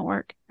probably don't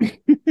work. I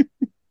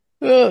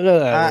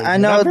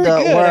know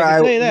where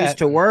I used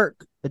to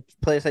work, the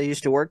place I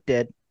used to work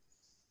did.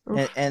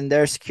 And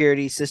their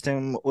security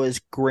system was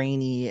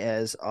grainy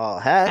as all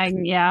heck.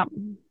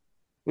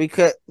 We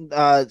could.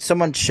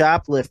 Someone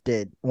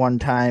shoplifted one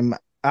time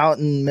out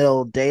in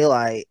middle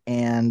daylight,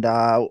 and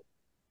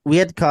we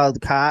had to call the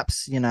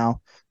cops.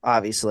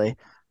 Obviously.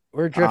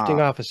 We're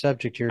drifting off a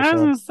subject here.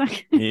 So.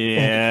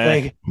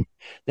 Yeah.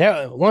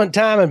 One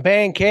time in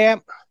band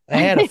camp, I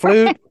had a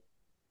flute.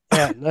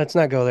 Yeah, let's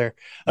not go there.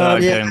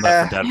 Getting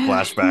left with dead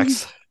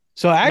flashbacks.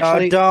 So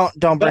actually,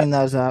 don't bring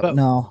those up.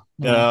 No.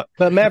 But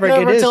Maverick,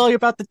 never tell you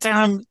about the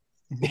time,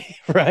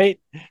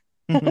 right?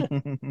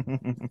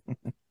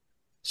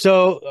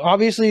 So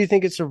obviously, you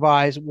think it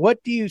survives.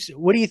 What do you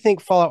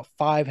think Fallout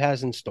 5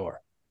 has in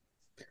store?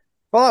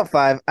 Fallout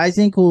 5, I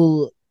think,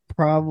 will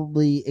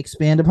probably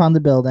expand upon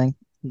the building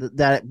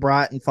that it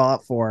brought in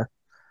Fallout 4.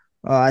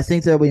 I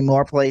think there'll be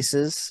more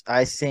places.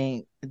 I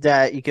think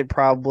that you could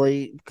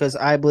probably, because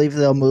I believe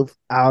they'll move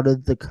out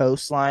of the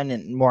coastline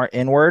and more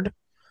inward.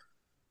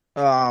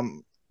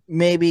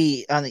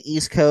 Maybe on the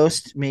East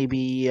Coast,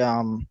 maybe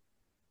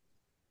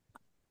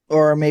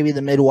or maybe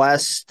the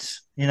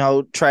Midwest,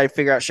 try to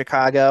figure out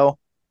Chicago.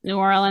 New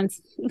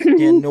Orleans.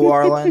 New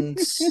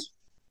Orleans.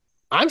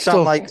 I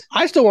still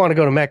want to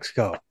go to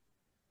Mexico.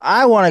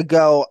 I want to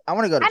go to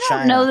China. I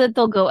don't know that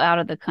they'll go out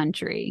of the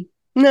country.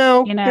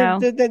 No,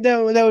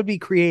 that would be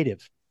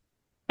creative.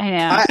 I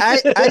know. I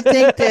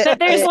think that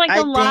there's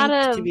a lot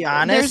of, to be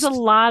honest, there's a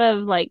lot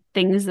of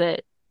things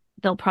that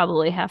they'll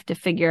probably have to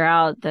figure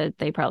out that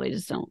they probably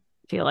just don't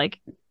feel like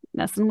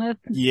messing with.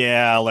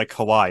 Yeah, like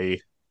Hawaii.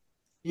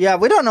 Yeah,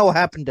 we don't know what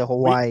happened to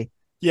Hawaii.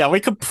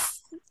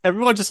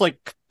 Everyone just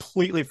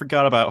completely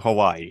forgot about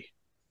Hawaii.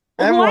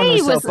 Everyone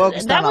was so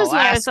focused on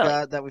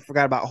Alaska that we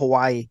forgot about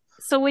Hawaii.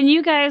 So when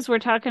you guys were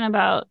talking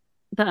about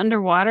the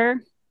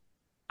underwater,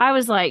 I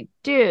was like,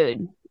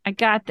 dude, I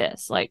got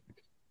this.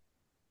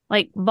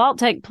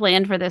 Vault-Tec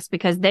planned for this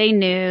because they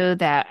knew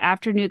that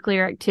after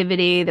nuclear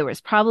activity, there was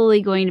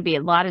probably going to be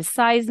a lot of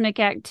seismic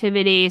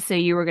activity. So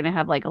you were going to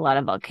have a lot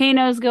of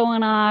volcanoes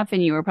going off,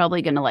 and you were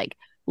probably going to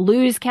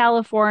lose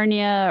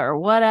California or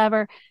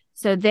whatever.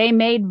 So they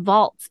made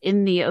vaults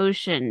in the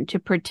ocean to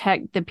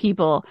protect the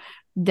people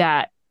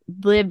that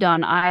lived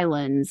on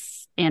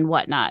islands and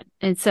whatnot.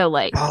 And so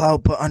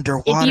Fallout, but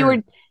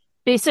underwater.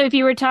 If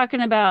you were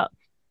talking about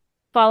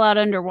Fallout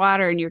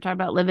underwater, and you were talking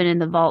about living in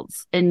the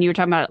vaults, and you were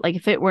talking about like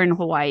if it were in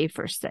Hawaii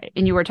for say,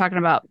 and you were talking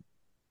about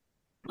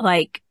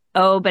like,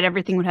 oh, but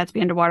everything would have to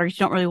be underwater because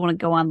you don't really want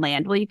to go on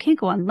land. Well, you can't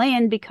go on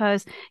land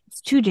because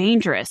it's too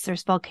dangerous.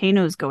 There's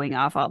volcanoes going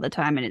off all the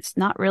time, and it's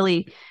not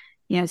really,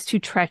 it's too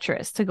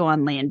treacherous to go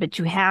on land, but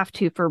you have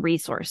to for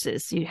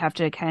resources. You have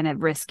to kind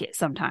of risk it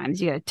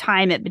sometimes. You got to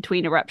time it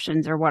between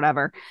eruptions or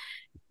whatever.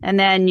 And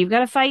then you've got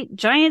to fight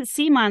giant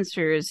sea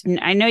monsters.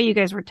 And I know you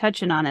guys were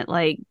touching on it,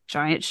 like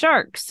giant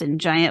sharks and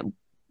giant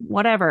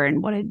whatever.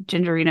 And what did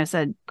Gingerino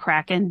said?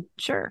 Kraken.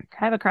 Sure.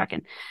 Have a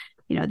Kraken.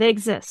 They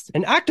exist.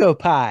 An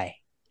octopi.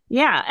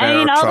 Yeah. I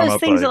mean, all those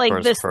things that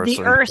like this,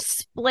 the earth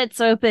splits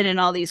open and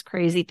all these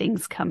crazy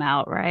things come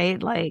out,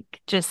 right? Like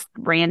just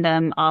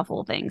random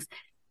awful things.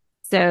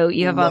 So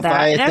you have all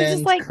that. And I'm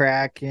just like,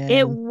 Kraken.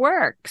 It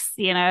works,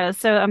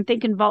 So I'm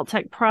thinking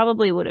Vault-Tec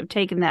probably would have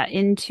taken that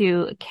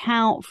into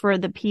account for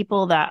the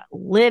people that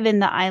live in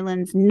the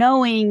islands,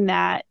 knowing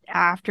that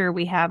after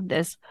we have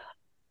this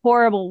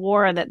horrible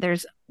war, that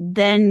there's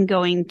then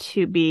going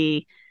to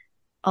be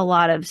a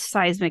lot of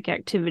seismic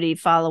activity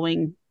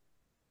following,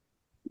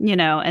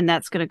 and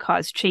that's going to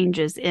cause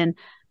changes in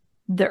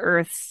the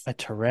Earth's a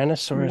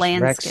Tyrannosaurus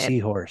landscape. Rex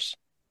seahorse.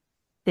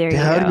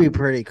 That would be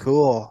pretty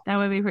cool. That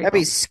would be pretty That'd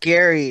cool. Be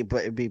scary,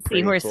 but it'd be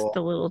pretty seahorse cool. With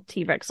the little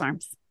T-Rex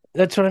arms.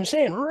 That's what I'm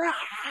saying.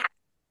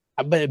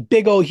 But a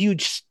big old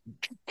huge.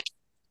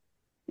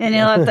 And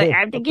he'll have to, I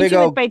have to get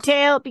you with my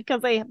tail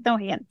because I have no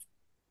hands.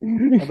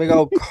 A big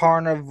old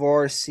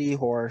carnivore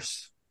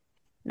seahorse.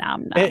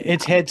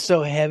 Its head's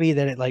so heavy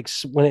that it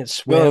when it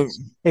swims,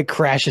 it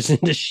crashes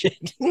into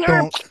shit.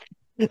 Bonk.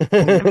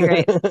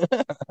 Great.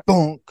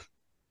 Bonk.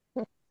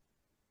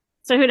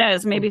 So who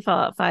knows? Maybe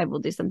Fallout 5 will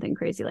do something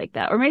crazy like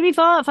that, or maybe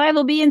Fallout 5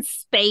 will be in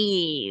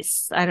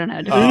space. I don't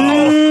know.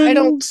 I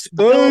don't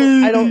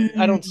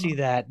see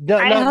that.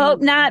 I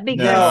hope not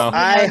because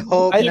I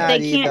hope not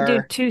they can't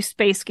either. do 2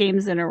 space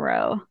games in a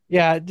row.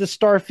 Yeah, the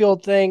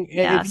Starfield thing.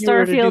 Yeah,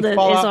 Starfield is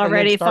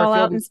already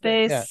Fallout in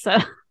space. Yeah. So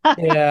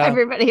yeah,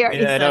 everybody already.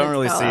 Yeah, I don't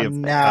really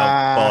see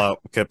how Fallout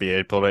could be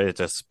implemented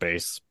to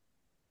space.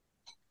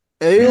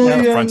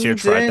 Frontier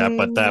tried that,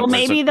 but that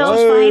maybe they'll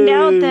find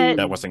out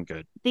that wasn't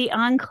good. The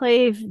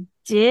Enclave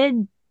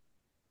did,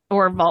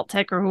 or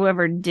Vault-Tec or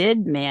whoever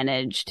did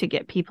manage to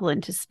get people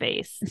into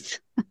space.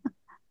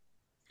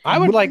 I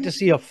would like to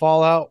see a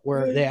Fallout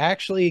where they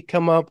actually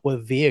come up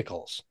with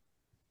vehicles.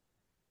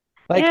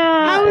 Like,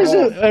 how does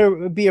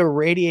it be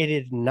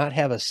irradiated and not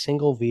have a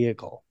single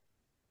vehicle?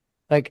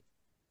 Like,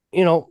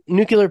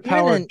 nuclear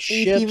powered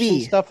ships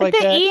and stuff like that.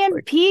 The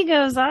EMP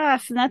goes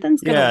off,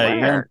 nothing's going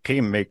to work.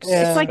 EMP makes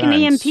it's like an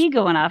EMP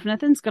going off,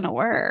 nothing's going to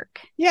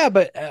work. Yeah,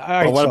 but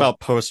what about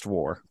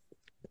post-war?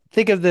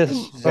 Think of this.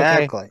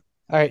 Exactly. Okay.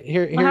 All right,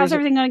 here's how's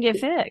everything going to get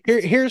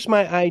fixed? Here's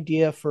my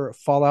idea for a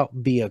Fallout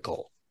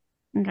vehicle.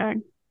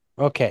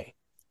 Okay.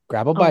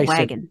 Grab a bicycle.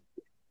 Wagon.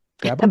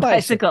 Grab a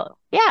bicycle.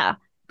 Yeah.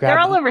 They're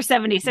all over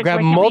 76.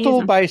 Grab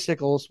multiple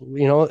bicycles,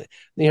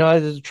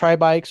 the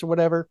tri-bikes or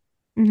whatever.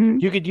 Mm-hmm.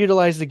 You could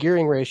utilize the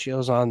gearing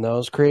ratios on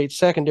those, create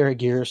secondary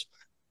gears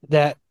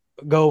that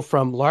go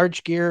from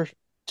large gear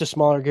to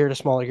smaller gear to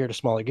smaller gear to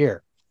smaller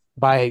gear.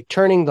 By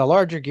turning the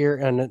larger gear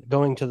and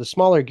going to the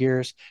smaller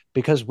gears,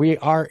 because we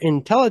are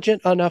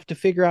intelligent enough to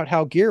figure out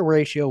how gear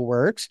ratio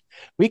works,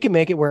 we can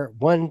make it where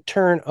one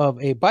turn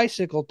of a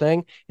bicycle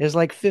thing is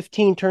like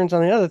 15 turns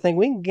on the other thing.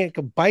 We can get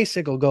a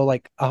bicycle go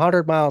like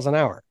 100 miles an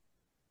hour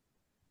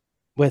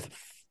with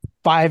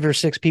 5 or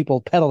 6 people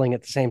pedaling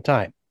at the same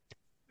time.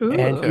 Ooh,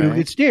 and you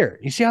could steer.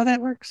 You see how that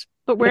works?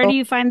 But where do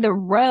you find the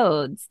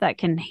roads that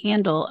can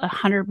handle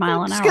 100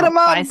 mile an hour get a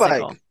mountain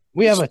bicycle? bike.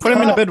 We have put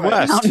them in the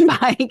Midwest. Mountain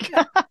bike.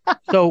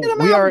 So get a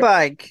mountain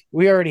bike.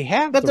 We already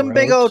have got them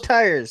big old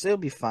tires. It'll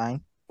be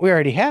fine. We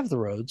already have the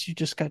roads. You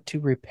just got to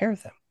repair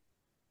them.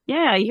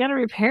 Yeah, you got to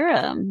repair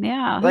them.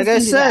 Yeah, like I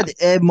said,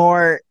 a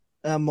more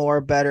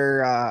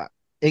better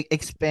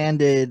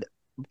expanded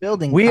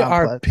building. We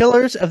complex. are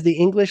pillars of the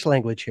English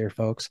language here,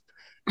 folks.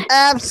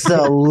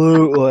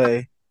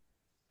 Absolutely.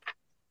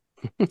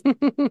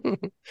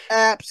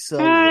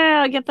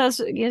 Absolutely.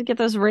 Get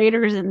those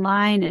raiders in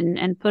line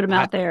and put them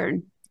out there.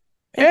 And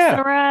yeah,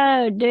 the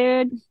road,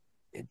 dude.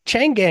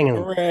 Chain ganging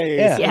them.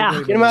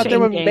 Yeah. Get them out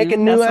there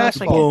making new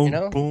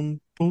asphalt. Boom,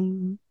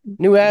 boom.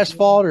 New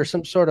asphalt or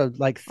some sort of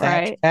like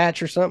thatch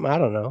patch or something. I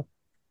don't know.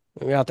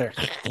 We're out there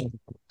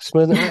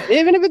smoothing.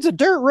 Even if it's a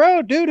dirt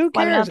road, dude, who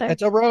cares?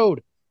 It's a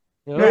road.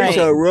 It's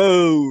a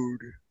road.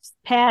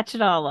 Patch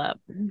it all up.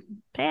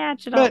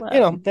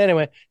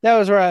 Anyway, that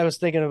was where I was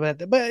thinking about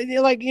that. But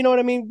like, you know what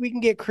I mean? We can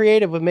get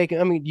creative with making.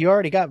 I mean, you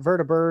already got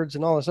vertibirds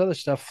and all this other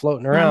stuff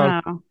floating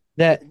around.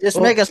 That just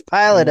make us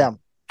pilot them.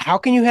 How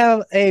can you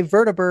have a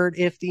vertibird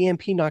if the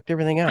EMP knocked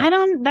everything out?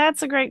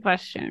 That's a great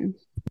question.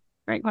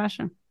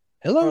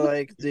 Hello. Or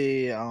like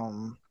the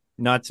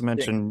Not to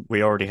mention,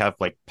 we already have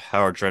like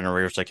power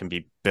generators that can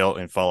be built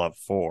in Fallout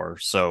 4.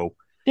 So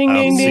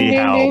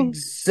exactly.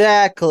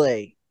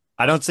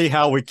 I don't see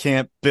how we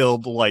can't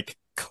build like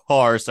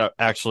cars that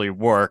actually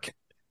work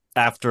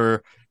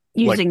after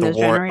using like the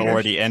war generators.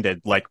 already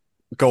ended. Like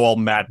go all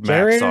Mad Max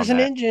Generator's on an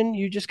that. engine.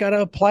 You just got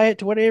to apply it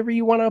to whatever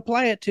you want to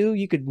apply it to.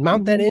 You could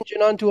mount that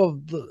engine onto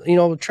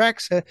a track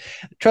set.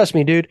 Trust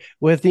me, dude,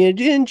 with the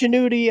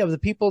ingenuity of the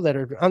people that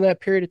are on that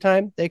period of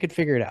time, they could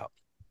figure it out.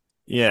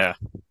 Yeah.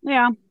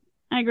 Yeah,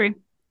 I agree.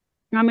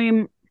 I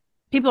mean,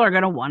 people are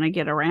going to want to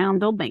get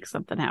around. They'll make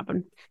something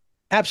happen.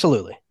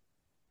 Absolutely.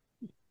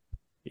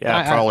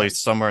 Yeah, probably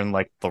somewhere in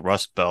like the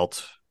Rust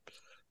Belt.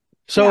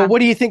 So what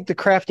do you think the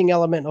crafting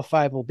element of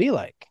 5 will be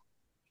like?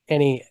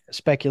 Any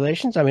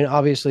speculations? I mean,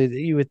 obviously,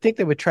 you would think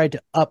they would try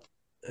to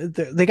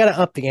they got to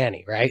up the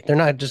ante, right? They're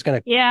not just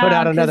going to put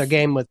out another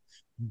game with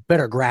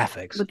better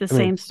graphics. With the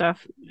same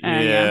stuff.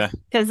 Yeah.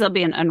 Because there'll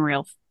be an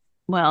Unreal.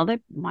 Well,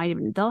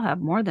 they'll have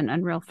more than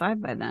Unreal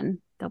 5 by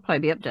then. They'll probably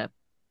be up to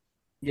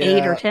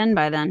 8 or 10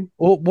 by then.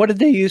 Well, what did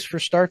they use for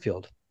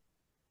Starfield?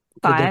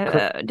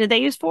 5. Did they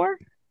use 4?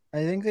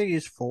 I think they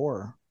used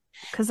 4.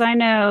 Because I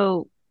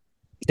know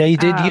they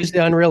did use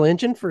the Unreal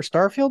Engine for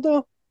Starfield,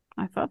 though.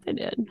 I thought they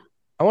did.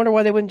 I wonder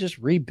why they wouldn't just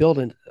rebuild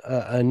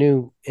a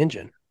new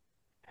engine.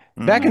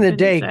 Back in the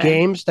day,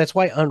 games, that's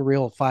why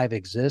Unreal 5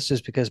 exists,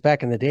 is because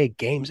back in the day,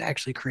 games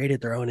actually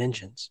created their own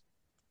engines.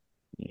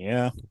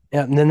 Yeah.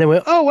 And then they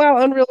went, oh, wow,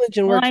 Unreal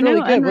Engine works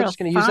really good. We're just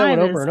going to use that one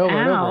over and over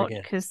and over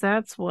again. Because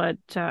that's what...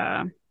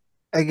 I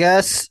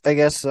guess,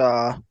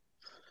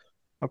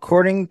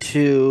 according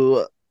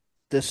to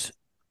this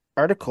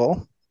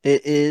article,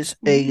 it is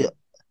a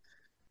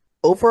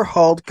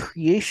overhauled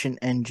creation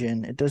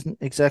engine. It doesn't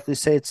exactly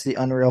say it's the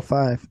Unreal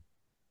 5.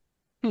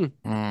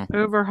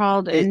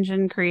 Overhauled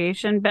engine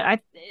creation, but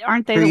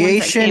aren't they Creation the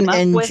ones that came up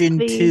Engine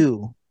with the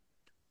 2?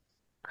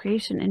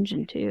 Creation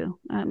Engine 2.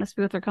 That must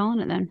be what they're calling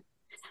it then.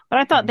 But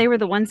I thought they were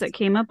the ones that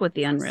came up with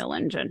the Unreal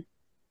Engine.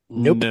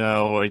 Nope.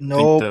 No, I think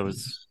that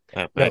was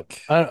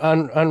Epic.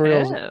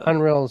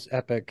 Unreal's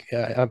Epic.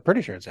 I'm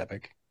pretty sure it's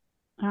Epic.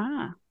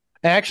 Ah.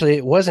 Actually,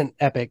 it wasn't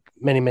Epic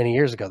many, many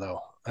years ago, though.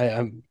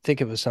 I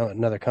think it was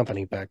another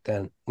company back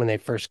then when they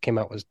first came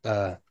out with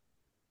the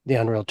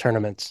Unreal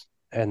tournaments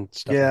and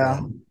stuff. Yeah.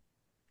 Like that.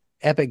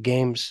 Epic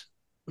Games.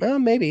 Well,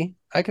 maybe.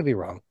 I could be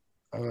wrong.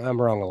 I'm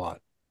wrong a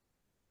lot.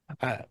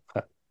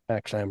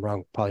 Actually, I'm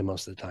wrong probably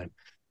most of the time.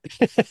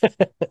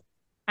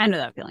 I know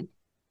that feeling.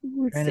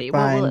 Let's Trying see. to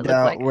find what will it look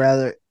out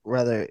like?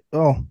 rather.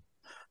 Oh,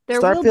 there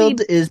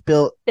Starfield is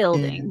built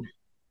building.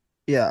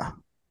 Yeah.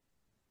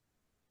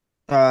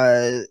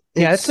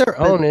 It's their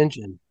own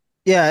engine.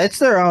 Yeah, it's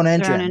their own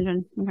engine. Their own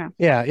engine. Okay.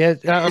 Yeah.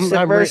 It's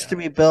the first to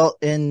be built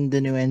in the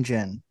new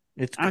engine.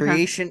 It's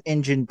Creation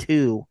Engine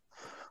 2.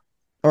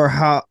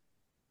 Or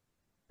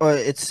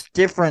it's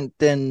different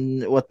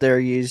than what they're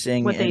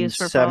using what they in use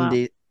for 70.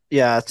 Fallout.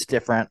 Yeah, it's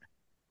different.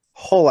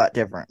 Whole lot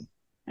different.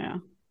 Yeah.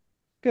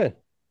 Good.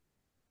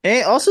 And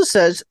it also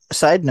says,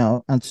 side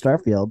note on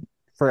Starfield,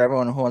 for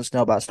everyone who wants to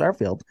know about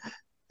Starfield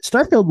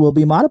will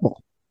be moddable.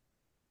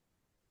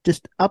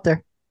 Just out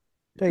there.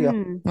 There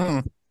you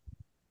go.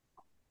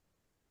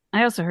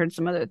 I also heard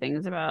some other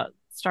things about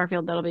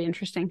Starfield that'll be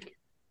interesting.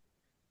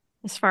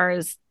 As far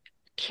as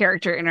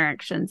character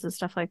interactions and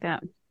stuff like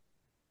that. It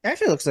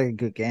actually looks like a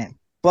good game.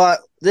 But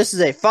this is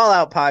a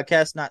Fallout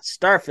podcast, not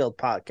Starfield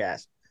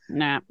podcast.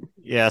 Nah.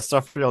 Yeah,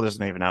 Starfield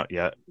isn't even out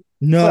yet.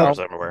 No. As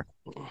far as I'm aware.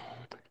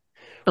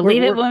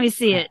 Believe it when we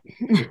see it.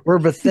 We're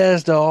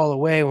Bethesda all the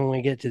way when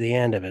we get to the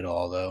end of it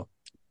all, though.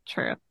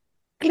 True.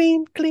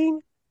 Clean.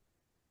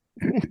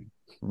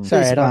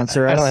 Sorry, I don't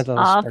have those.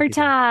 All for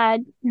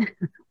Todd.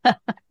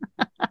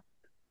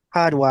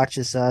 Todd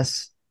watches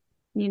us.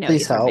 You know,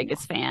 Please he's our help.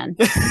 biggest fan.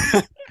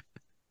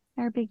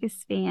 Our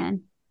biggest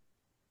fan.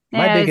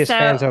 My biggest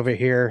fan's over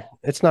here.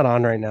 It's not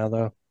on right now,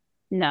 though.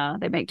 No,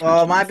 they make.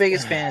 Oh, my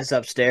biggest fan is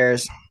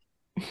upstairs.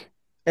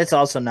 It's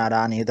also not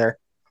on either.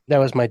 That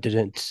was my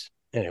didn't.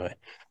 Anyway,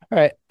 all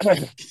right.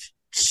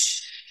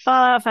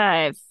 Fallout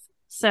 5.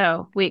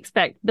 So we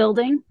expect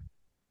building.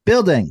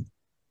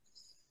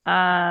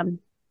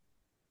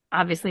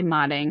 Obviously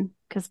modding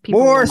because people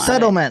more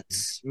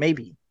settlements,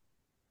 maybe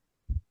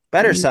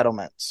better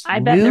settlements. I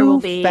bet there will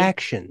be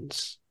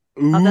factions.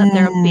 I bet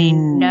there will be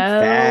no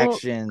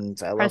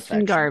factions. I love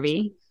Preston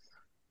Garvey.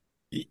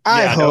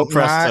 I hope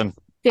Preston.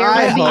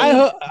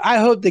 I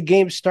hope the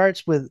game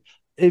starts with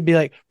it'd be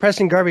like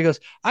Preston Garvey goes,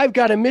 "I've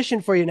got a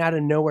mission for you," and out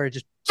of nowhere,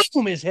 just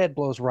boom, his head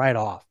blows right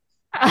off.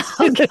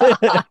 Oh,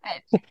 God.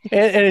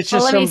 and it's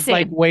just some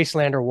like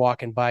wastelander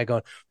walking by,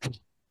 going,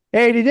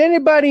 "Hey, did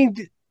anybody?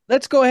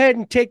 Let's go ahead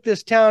and take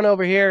this town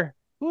over here."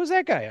 Who was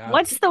that guy?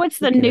 What's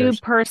the new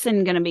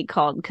person going to be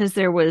called? Because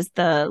there was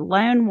the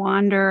Lone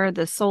Wanderer,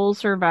 the Soul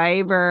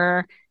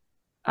Survivor,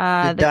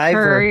 the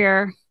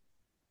Courier,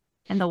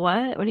 and the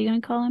what? What are you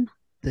going to call him?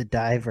 The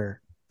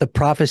Diver, the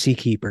Prophecy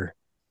Keeper.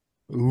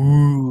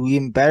 Ooh,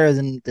 even better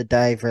than the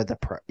Diver. The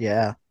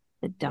Diver.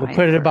 We'll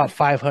put it about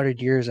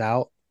 500 years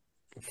out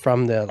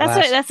from the.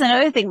 That's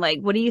another thing.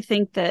 Like, what do you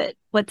think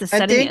what the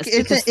setting is?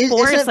 Because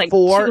 4 is like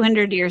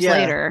 200 years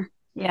later.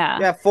 Yeah.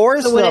 Yeah, 4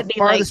 is the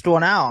farthest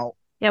one out.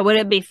 Yeah, would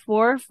it be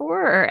 4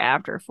 or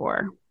after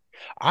 4?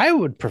 I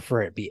would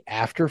prefer it be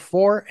after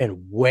 4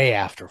 and way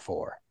after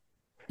 4.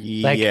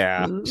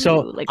 Yeah. So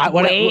like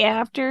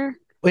after?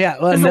 yeah,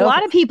 because a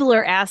lot of people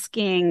are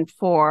asking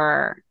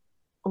for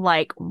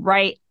like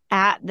right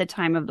at the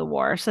time of the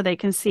war, so they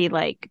can see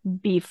like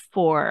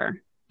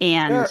before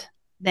and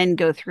then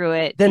go through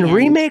it. Then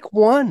remake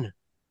 1,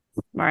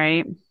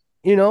 right?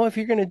 You know, if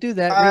you're going to do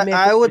that,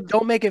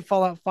 don't make it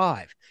Fallout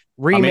 5.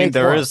 Remake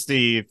there 1. is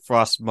the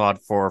Frost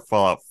mod for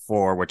Fallout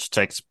 4, which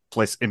takes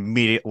place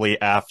immediately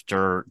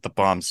after the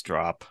bombs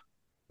drop.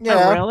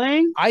 Yeah,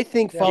 really? I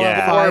think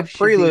Fallout 5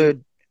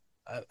 prelude.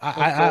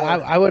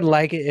 I would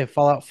like it if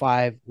Fallout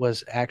 5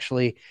 was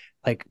actually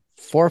like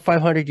 400 or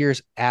 500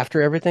 years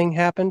after everything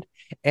happened,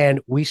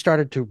 and we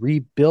started to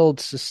rebuild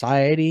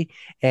society,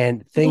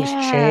 and things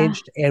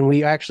changed, and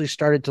we actually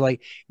started to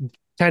like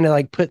kind of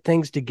like put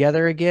things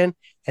together again,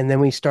 and then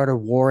we started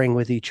warring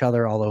with each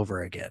other all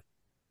over again.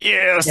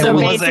 Yeah, so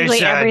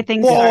basically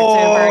everything starts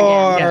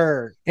over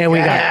again. Yeah. And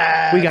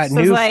we got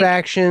new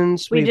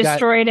factions. We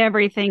destroyed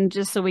everything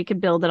just so we could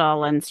build it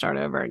all and start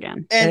over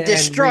again. And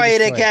destroy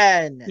it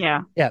again.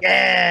 Yeah.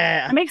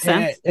 That makes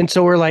sense. And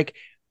so we're like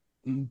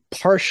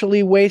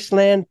partially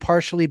wasteland,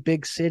 partially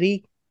big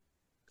city.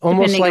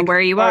 Almost depending like on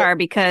where you are,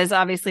 because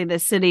obviously the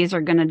cities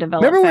are going to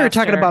develop. Remember we were faster.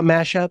 talking about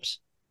mashups?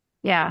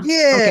 Yeah.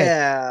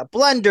 Yeah. Okay.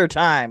 Blender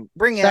time.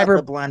 Bring out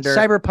the blender.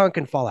 Cyberpunk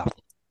and Fallout.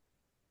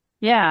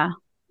 Yeah.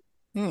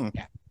 Yeah.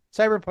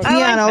 Cyberpunk.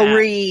 Keanu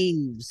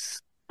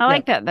Reeves. I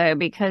like that though,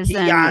 because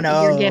then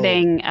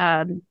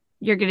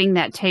you're getting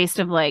that taste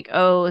of like,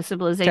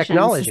 civilization,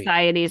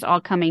 society is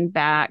all coming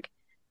back,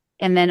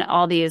 and then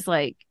all these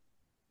like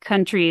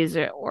countries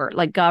or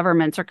like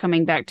governments are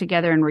coming back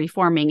together and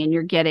reforming, and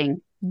you're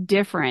getting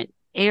different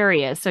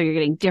areas, so you're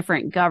getting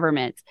different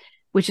governments,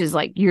 which is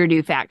like your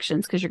new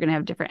factions because you're going to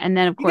have different. And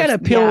then of course,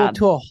 appeal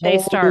to a whole they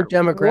start new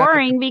demographic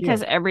warring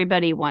because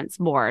everybody wants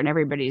more and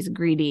everybody's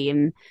greedy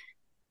and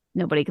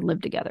nobody can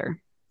live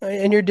together.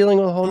 And you're dealing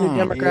with a whole new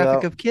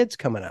demographic of kids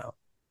coming out.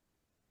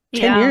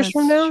 10 years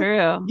from now,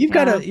 true. You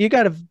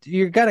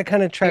gotta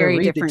kind of try to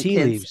read the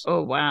tea leaves.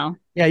 Oh wow.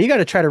 Yeah, you got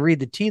to try to read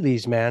the tea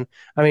leaves, man.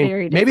 I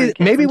mean,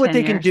 maybe what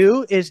they can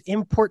do is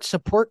import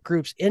support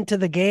groups into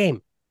the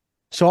game,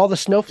 so all the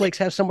snowflakes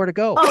have somewhere to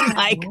go. Oh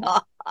my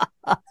god.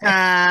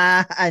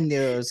 I knew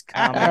it was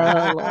coming.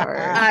 Oh, Lord.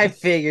 I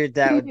figured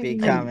that would be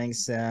coming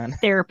soon.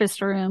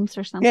 Therapist rooms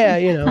or something. Yeah,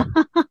 you know,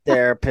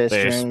 therapist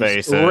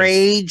rooms,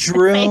 rage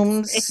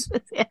rooms.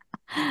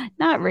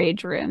 Not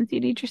rage rooms. You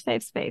need your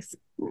safe space.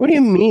 What do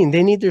you mean?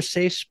 They need their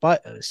safe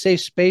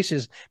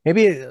spaces.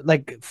 Maybe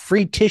like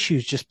free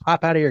tissues just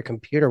pop out of your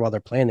computer while they're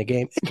playing the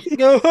game.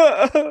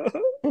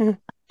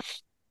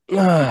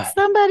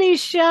 Somebody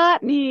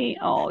shot me.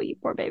 Oh, you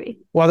poor baby.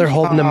 While they're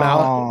holding the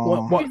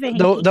mouse,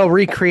 they'll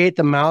recreate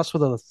the mouse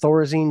with a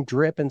Thorazine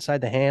drip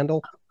inside the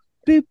handle.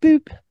 Boop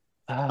boop.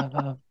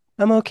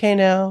 I'm okay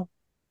now.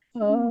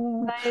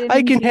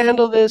 I can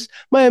handle this.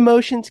 My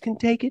emotions can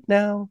take it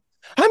now.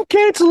 I'm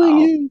canceling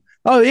you.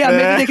 Oh yeah,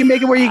 maybe they can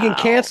make it where you can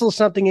cancel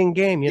something in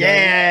game. You know,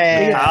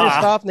 they get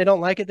pissed off and they don't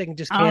like it. They can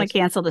just cancel. I want to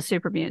cancel the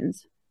super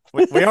mutants.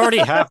 We already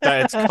have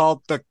that. It's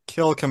called the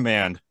kill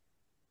command.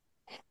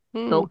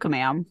 Kill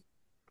command.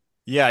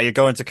 Yeah, you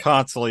go into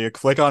console, you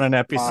click on an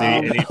NPC,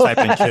 and you type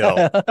in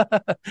kill.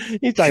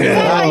 You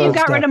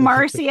got rid of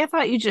Marcy. I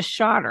thought you just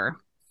shot her.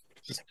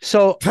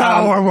 So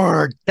power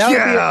word. That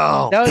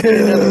would be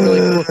another really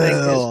cool thing.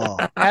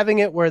 Is having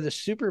it where the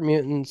super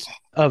mutants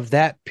of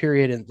that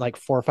period, and like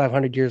 400 or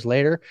 500 years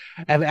later,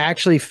 have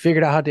actually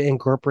figured out how to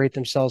incorporate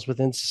themselves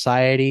within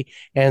society,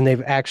 and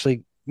they've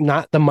actually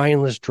not the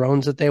mindless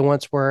drones that they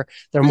once were.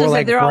 They're more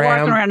like they're all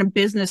walking around in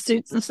business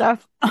suits and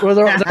stuff. Well,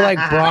 they're like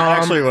Brahm.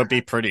 Actually, would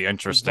be pretty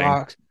interesting.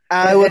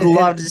 I would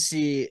love to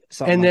see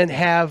something. And then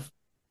have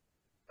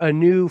a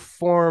new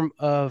form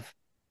of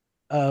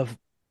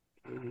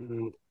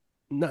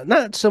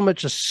not so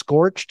much a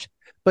scorched,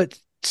 but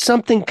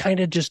something kind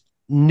of just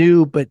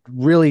new but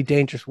really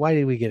dangerous. Why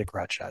did we get a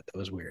crotch shot? That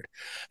was weird.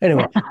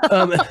 Anyway,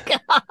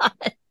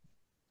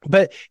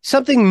 but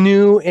something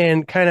new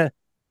and kind of.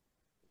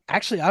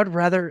 Actually, I would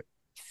rather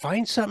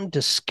find something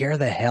to scare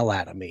the hell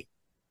out of me.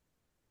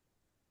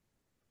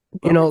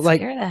 You know, like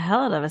scare the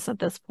hell out of us at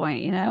this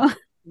point. You know.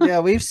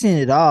 Yeah, we've seen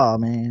it all,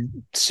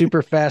 man.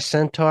 Super fast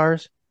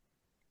centaurs.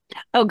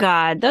 Oh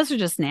God, those are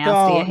just nasty.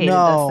 I hated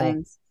those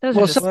things. Those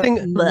are just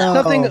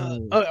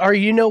something. Or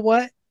you know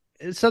what?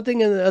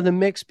 Something in the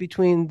mix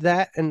between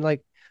that and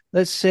like,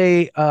 let's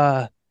say,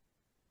 not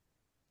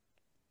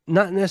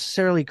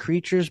necessarily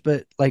creatures,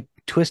 but like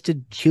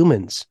twisted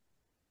humans.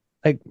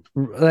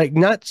 Like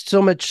not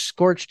so much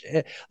scorched.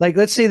 Like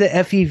let's say the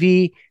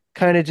FEV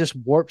kind of just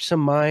warps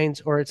some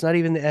minds, or it's not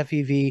even the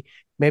FEV.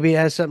 Maybe it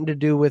has something to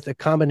do with a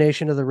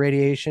combination of the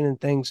radiation and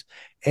things,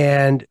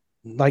 and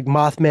like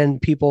Mothman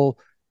people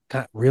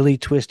got really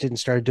twisted and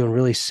started doing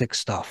really sick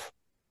stuff,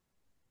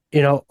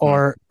 you know,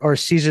 or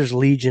Caesar's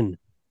Legion,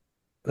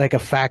 like a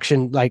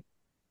faction, like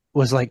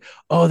was like,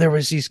 oh, there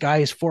was these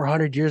guys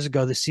 400 years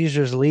ago, the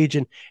Caesar's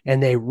Legion,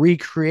 and they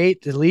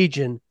recreate the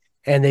Legion,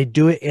 and they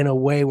do it in a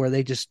way where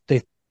they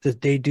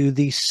do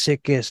the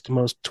sickest,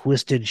 most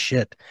twisted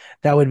shit.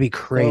 That would be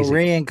crazy.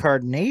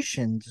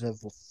 Reincarnations of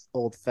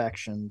old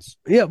factions.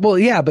 Yeah, well,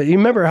 yeah, but you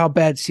remember how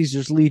bad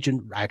Caesar's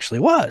Legion actually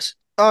was.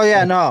 Oh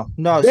yeah, no,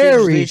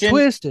 very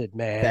twisted,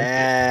 man.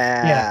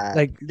 Bad. Yeah,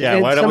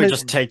 like why don't we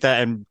just take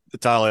that and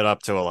dial it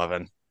up to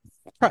 11?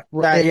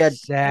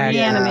 Exactly.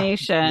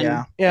 Reanimation.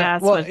 Yeah.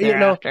 That's what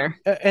they're after.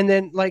 And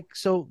then like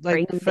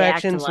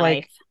factions like,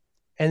 life.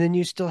 and then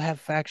you still have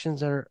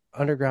factions that are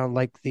underground,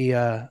 like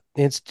the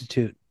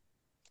Institute.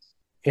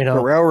 You know,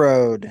 the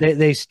railroad.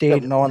 They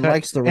stayed. No one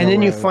likes the railroad. And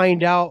then you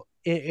find out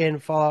in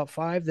Fallout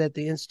 5 that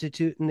the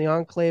Institute and the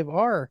Enclave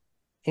are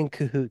in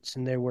cahoots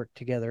and they work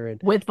together and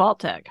with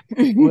Vault-Tec.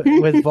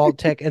 with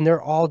Vault-Tec, and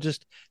they're all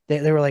just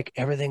they were like,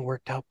 everything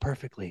worked out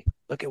perfectly.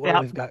 Look at what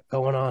we've got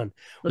going on.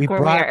 Look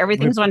where we are.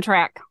 Everything's on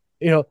track.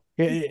 You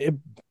know,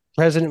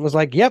 President was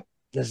like, "Yep,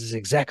 this is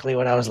exactly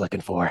what I was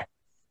looking for.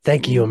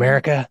 Thank you,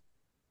 America.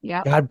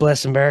 Yeah. God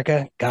bless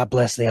America. God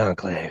bless the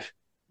Enclave."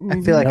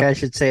 I feel like I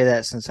should say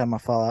that since I'm a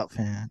Fallout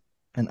fan,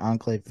 an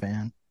Enclave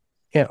fan.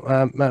 Yeah.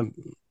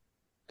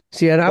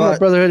 See, and I'm a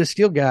Brotherhood of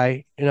Steel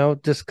guy. You know,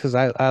 just because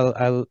I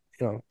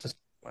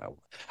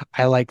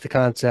like the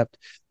concept,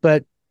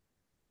 but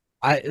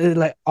I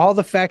like all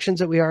the factions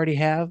that we already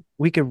have.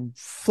 We could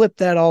flip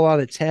that all on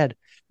its head,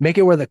 make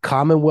it where the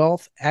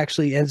Commonwealth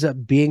actually ends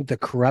up being the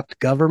corrupt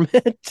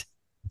government,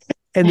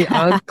 and the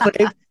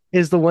Enclave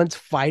is the ones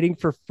fighting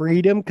for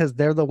freedom because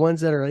they're the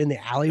ones that are in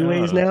the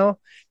alleyways now.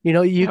 You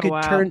know, you could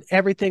turn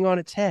everything on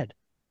its head.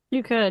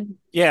 You could,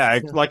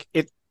 like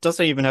it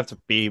doesn't even have to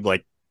be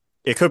like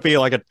it could be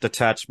like a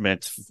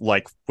detachment,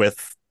 like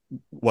with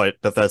what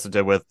Bethesda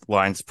did with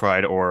Lion's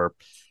Pride or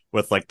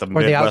with like the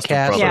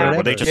Midwestern Brotherhood,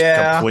 where they just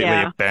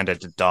completely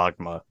abandoned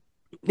Dogma.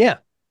 Yeah,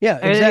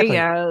 exactly. There you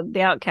go.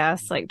 The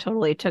Outcasts like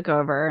totally took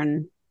over,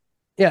 and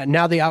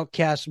now the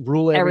Outcasts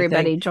rule everything.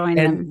 Everybody joined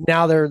them.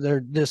 Now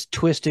they're this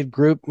twisted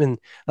group, and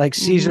like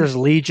Caesar's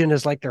Legion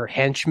is like their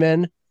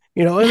henchmen.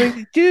 You know, I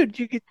mean, dude,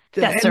 you get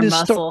that's their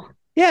muscle.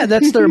 Yeah,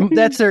 that's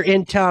their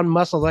in-town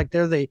muscle. Like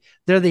they're the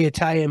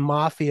Italian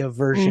mafia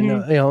version,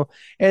 of, you know.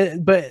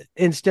 But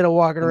instead of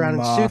walking around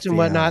in suits and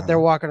whatnot, they're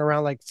walking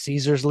around like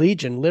Caesar's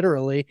Legion,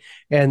 literally,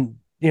 and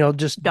you know,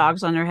 just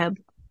dogs on their head,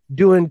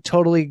 doing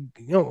totally.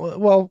 You know,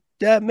 well,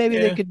 maybe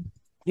they could,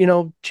 you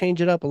know,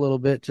 change it up a little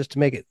bit just to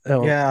make it, you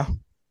know,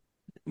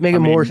 make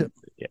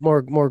it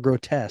more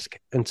grotesque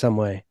in some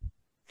way.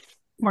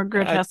 More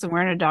grotesque than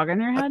wearing a dog on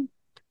their head.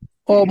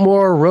 Well,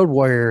 more Road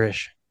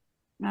Warrior-ish.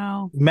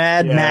 No.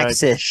 Mad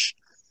Max-ish.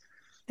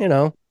 You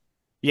know.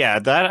 Yeah,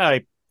 that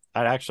I'd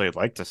actually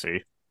like to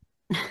see.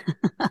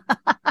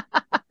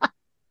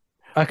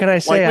 How can I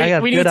say? I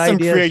have we good need some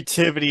ideas.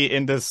 Creativity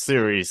in this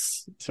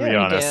series, to be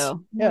honest.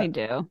 We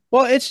do.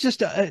 Well, it's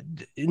just it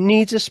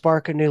needs to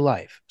spark a new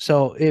life.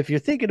 So if you're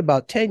thinking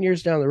about 10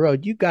 years down the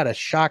road, you got to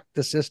shock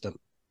the system.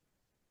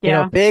 Yeah.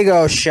 You know, big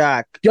old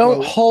shock.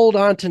 Don't hold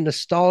on to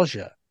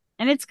nostalgia.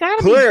 And it's got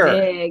to be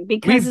big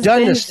because it's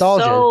been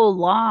so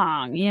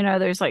long. You know,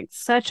 there's like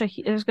there's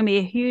going to be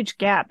a huge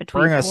gap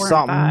between 4 and 5.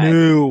 Something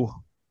new.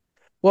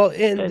 Well,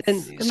 and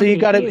so you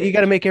got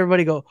to make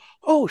everybody go,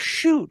 oh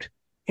shoot,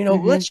 you know,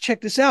 let's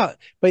check this out.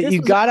 But this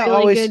you got to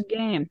always good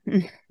game.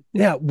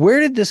 Yeah, where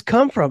did this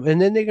come from?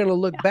 And then they're going to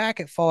look back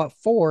at Fallout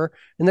 4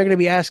 and they're going to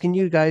be asking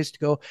you guys to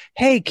go,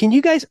 hey, can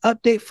you guys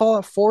update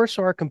Fallout 4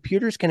 so our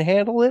computers can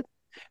handle it?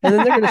 And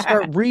then they're going to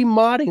start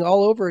remodding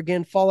all over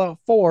again Fallout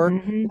 4.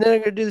 And then they're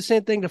going to do the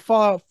same thing to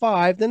Fallout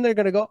 5. Then they're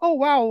going to go, oh,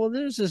 wow, well,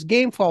 there's this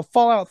game called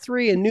Fallout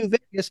 3 in New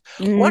Vegas.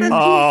 What is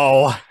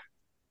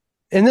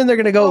And then they're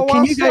going to go,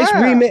 can you guys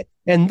remake?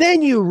 And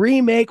then you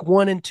remake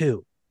 1 and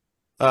 2.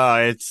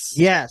 It's...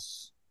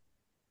 Yes.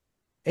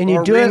 And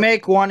you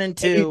remake 1 and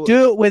 2. You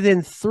do it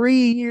within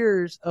 3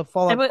 years of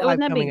Fallout 5 wouldn't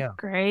that coming be out.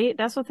 Great?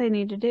 That's what they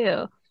need to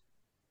do.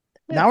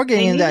 Now we're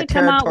getting into that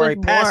territory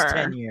past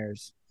 10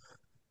 years.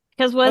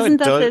 Because wasn't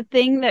that the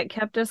thing that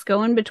kept us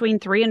going between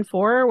 3 and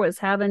 4 was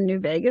having New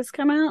Vegas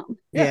come out?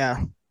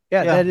 Yeah,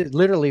 that is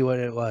literally what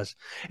it was.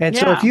 And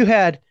so if you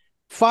had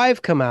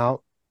 5 come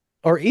out,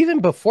 or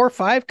even before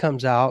 5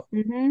 comes out,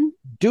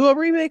 do a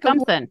remake of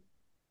 1.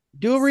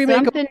 Do a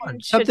remake of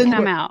 1. Something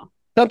come out.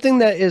 Something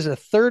that is a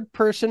third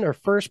person or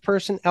first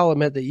person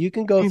element that you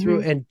can go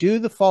through and do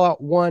the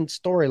Fallout 1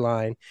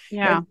 storyline.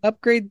 Yeah. And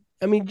upgrade.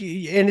 I mean,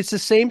 and it's the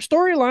same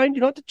storyline. You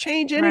don't have to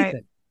change anything.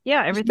 Right.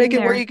 Yeah, everything. Just make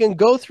it where you can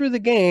go through the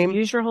game.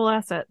 Use your whole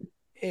asset.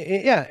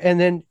 Yeah, and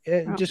then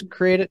just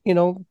create it, you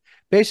know,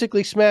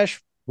 basically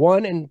smash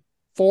 1 and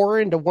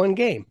 4 into one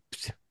game.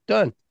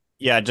 Done.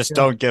 Yeah, just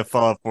don't give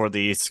Fallout 4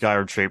 the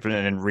Skyrim treatment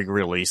and then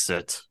re-release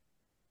it.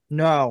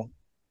 No.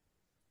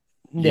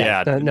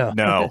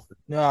 No.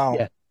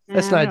 Yeah.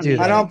 Let's not do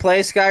that. I don't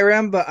play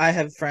Skyrim, but I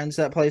have friends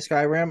that play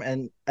Skyrim,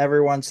 and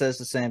everyone says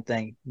the same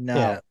thing.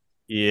 No.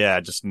 Yeah,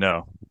 just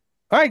no.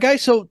 All right,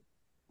 guys. So,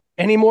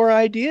 any more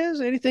ideas?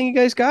 Anything you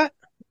guys got?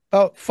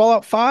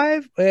 Fallout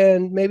 5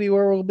 and maybe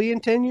where we'll be in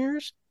 10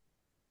 years?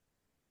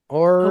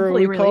 Or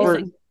hopefully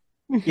releasing.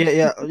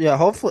 Yeah.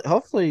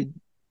 Hopefully,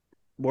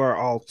 we're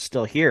all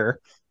still here,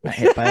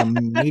 hit by a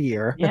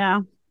meteor.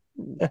 Yeah.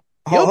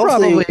 You'll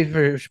probably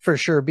for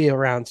sure be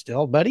around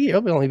still, buddy.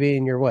 You'll only be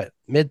in your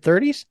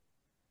mid-30s?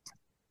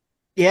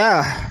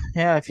 Yeah.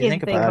 If you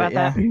think about it,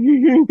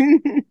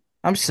 that.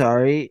 I'm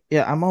sorry.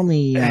 Yeah, I'm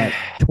only a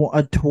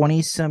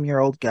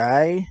 20-some-year-old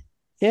guy.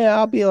 Yeah,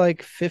 I'll be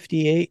like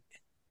 58.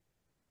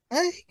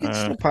 You can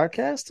still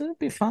podcast. It'll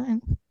be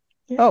fine.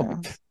 Yeah.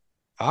 Oh,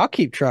 I'll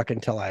keep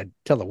trucking till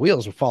the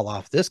wheels will fall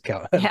off this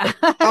couch. Yeah.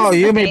 Oh,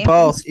 you and me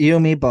both. You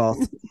and me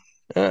both.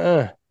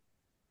 You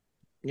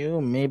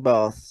and me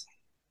both.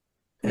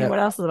 Yeah. What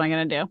else am I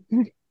gonna do?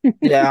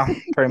 Yeah,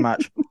 pretty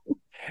much.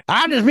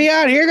 I'll just be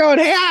out here going,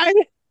 hey,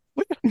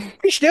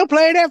 we still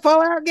playing that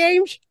Fallout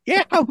games?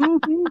 Yeah.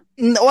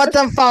 What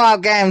them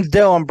Fallout games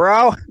doing,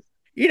 bro?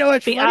 You know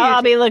what's funny?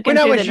 I'll be looking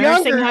through the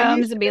nursing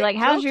homes and be like,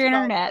 how's your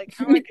internet?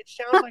 How I could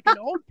sound like an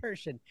old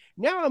person.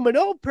 Now I'm an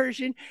old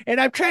person, and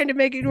I'm trying to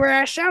make it where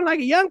I sound like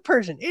a young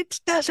person. It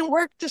doesn't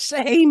work the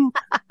same.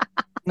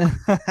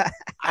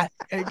 I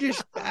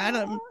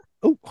don't.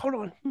 Oh, hold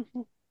on.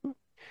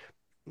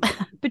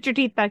 Put your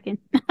teeth back in.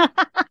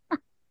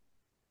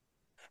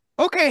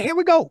 Okay, here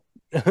we go.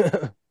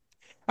 All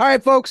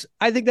right, folks,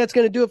 I think that's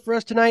going to do it for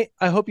us tonight.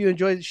 I hope you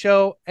enjoyed the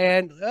show,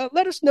 and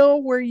let us know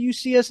where you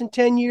see us in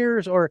 10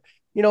 years, or,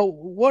 you know,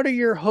 what are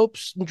your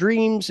hopes and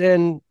dreams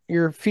and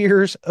your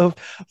fears of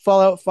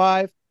Fallout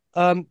 5?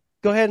 Go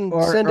ahead and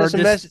send us a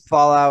message.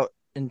 Fallout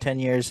in 10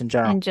 years in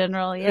general. In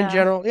general,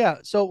 yeah.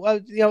 So,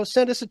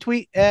 send us a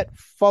tweet at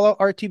Fallout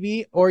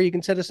RTB, or you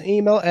can send us an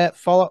email at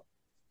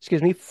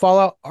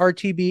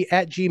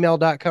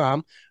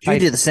FalloutRTB@gmail.com. You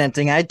did the same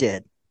thing I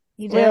did.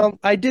 You did. Well,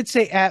 I did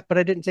say at, but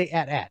I didn't say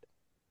at.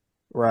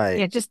 Right.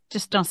 Yeah,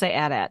 just don't say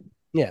at.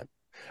 Yeah.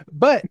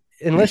 But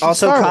unless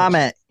also Star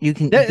comment, Wars, you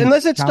can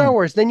unless it's Star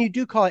Wars, then you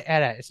do call it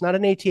at. It's not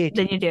an AT-AT.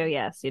 Then you do,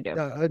 yes, you do.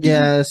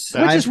 Yes,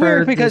 which is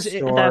weird because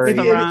that's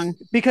wrong.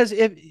 Because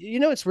if you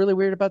know what's really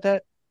weird about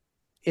that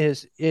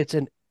is it's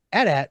an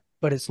at,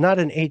 but it's not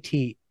an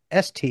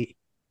ATST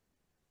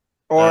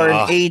or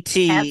an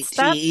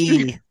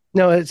ATTE.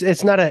 No,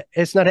 it's not an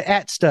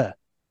atsta.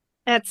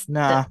 That's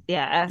no,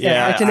 yeah.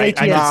 It's an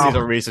AT. I can see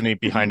the reasoning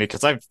behind it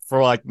because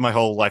for like my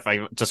whole life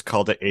I just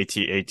called it AT,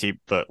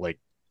 but like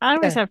I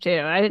always have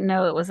to. I didn't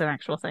know it was an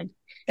actual thing.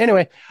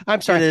 Anyway, I'm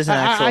sorry.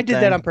 I did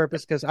that on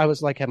purpose because I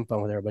was like having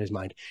fun with everybody's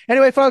mind.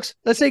 Anyway, folks,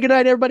 let's say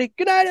goodnight, everybody.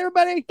 Good night,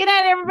 everybody. Good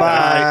night, everybody.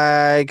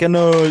 Bye. Good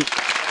night.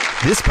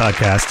 This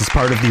podcast is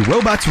part of the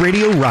Robots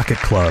Radio Rocket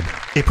Club,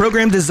 a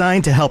program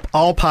designed to help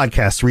all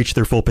podcasts reach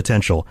their full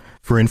potential.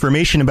 For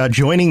information about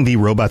joining the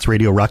Robots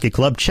Radio Rocket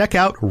Club, check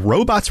out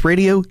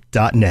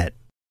robotsradio.net.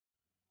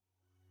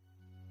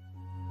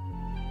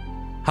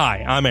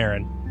 Hi, I'm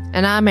Aaron.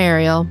 And I'm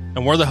Ariel.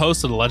 And we're the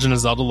hosts of the Legend of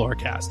Zelda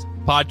Lorecast, a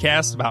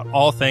podcast about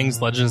all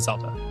things Legend of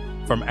Zelda,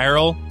 from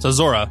Errol to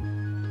Zora,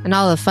 and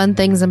all the fun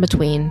things in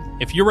between.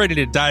 If you're ready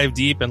to dive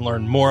deep and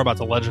learn more about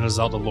the Legend of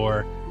Zelda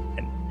lore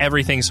and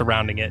everything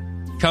surrounding it,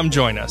 come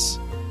join us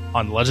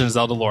on the Legend of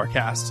Zelda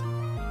Lorecast.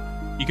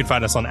 You can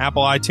find us on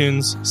Apple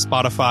iTunes,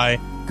 Spotify,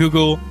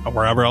 Google, or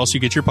wherever else you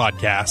get your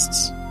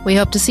podcasts. We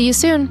hope to see you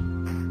soon.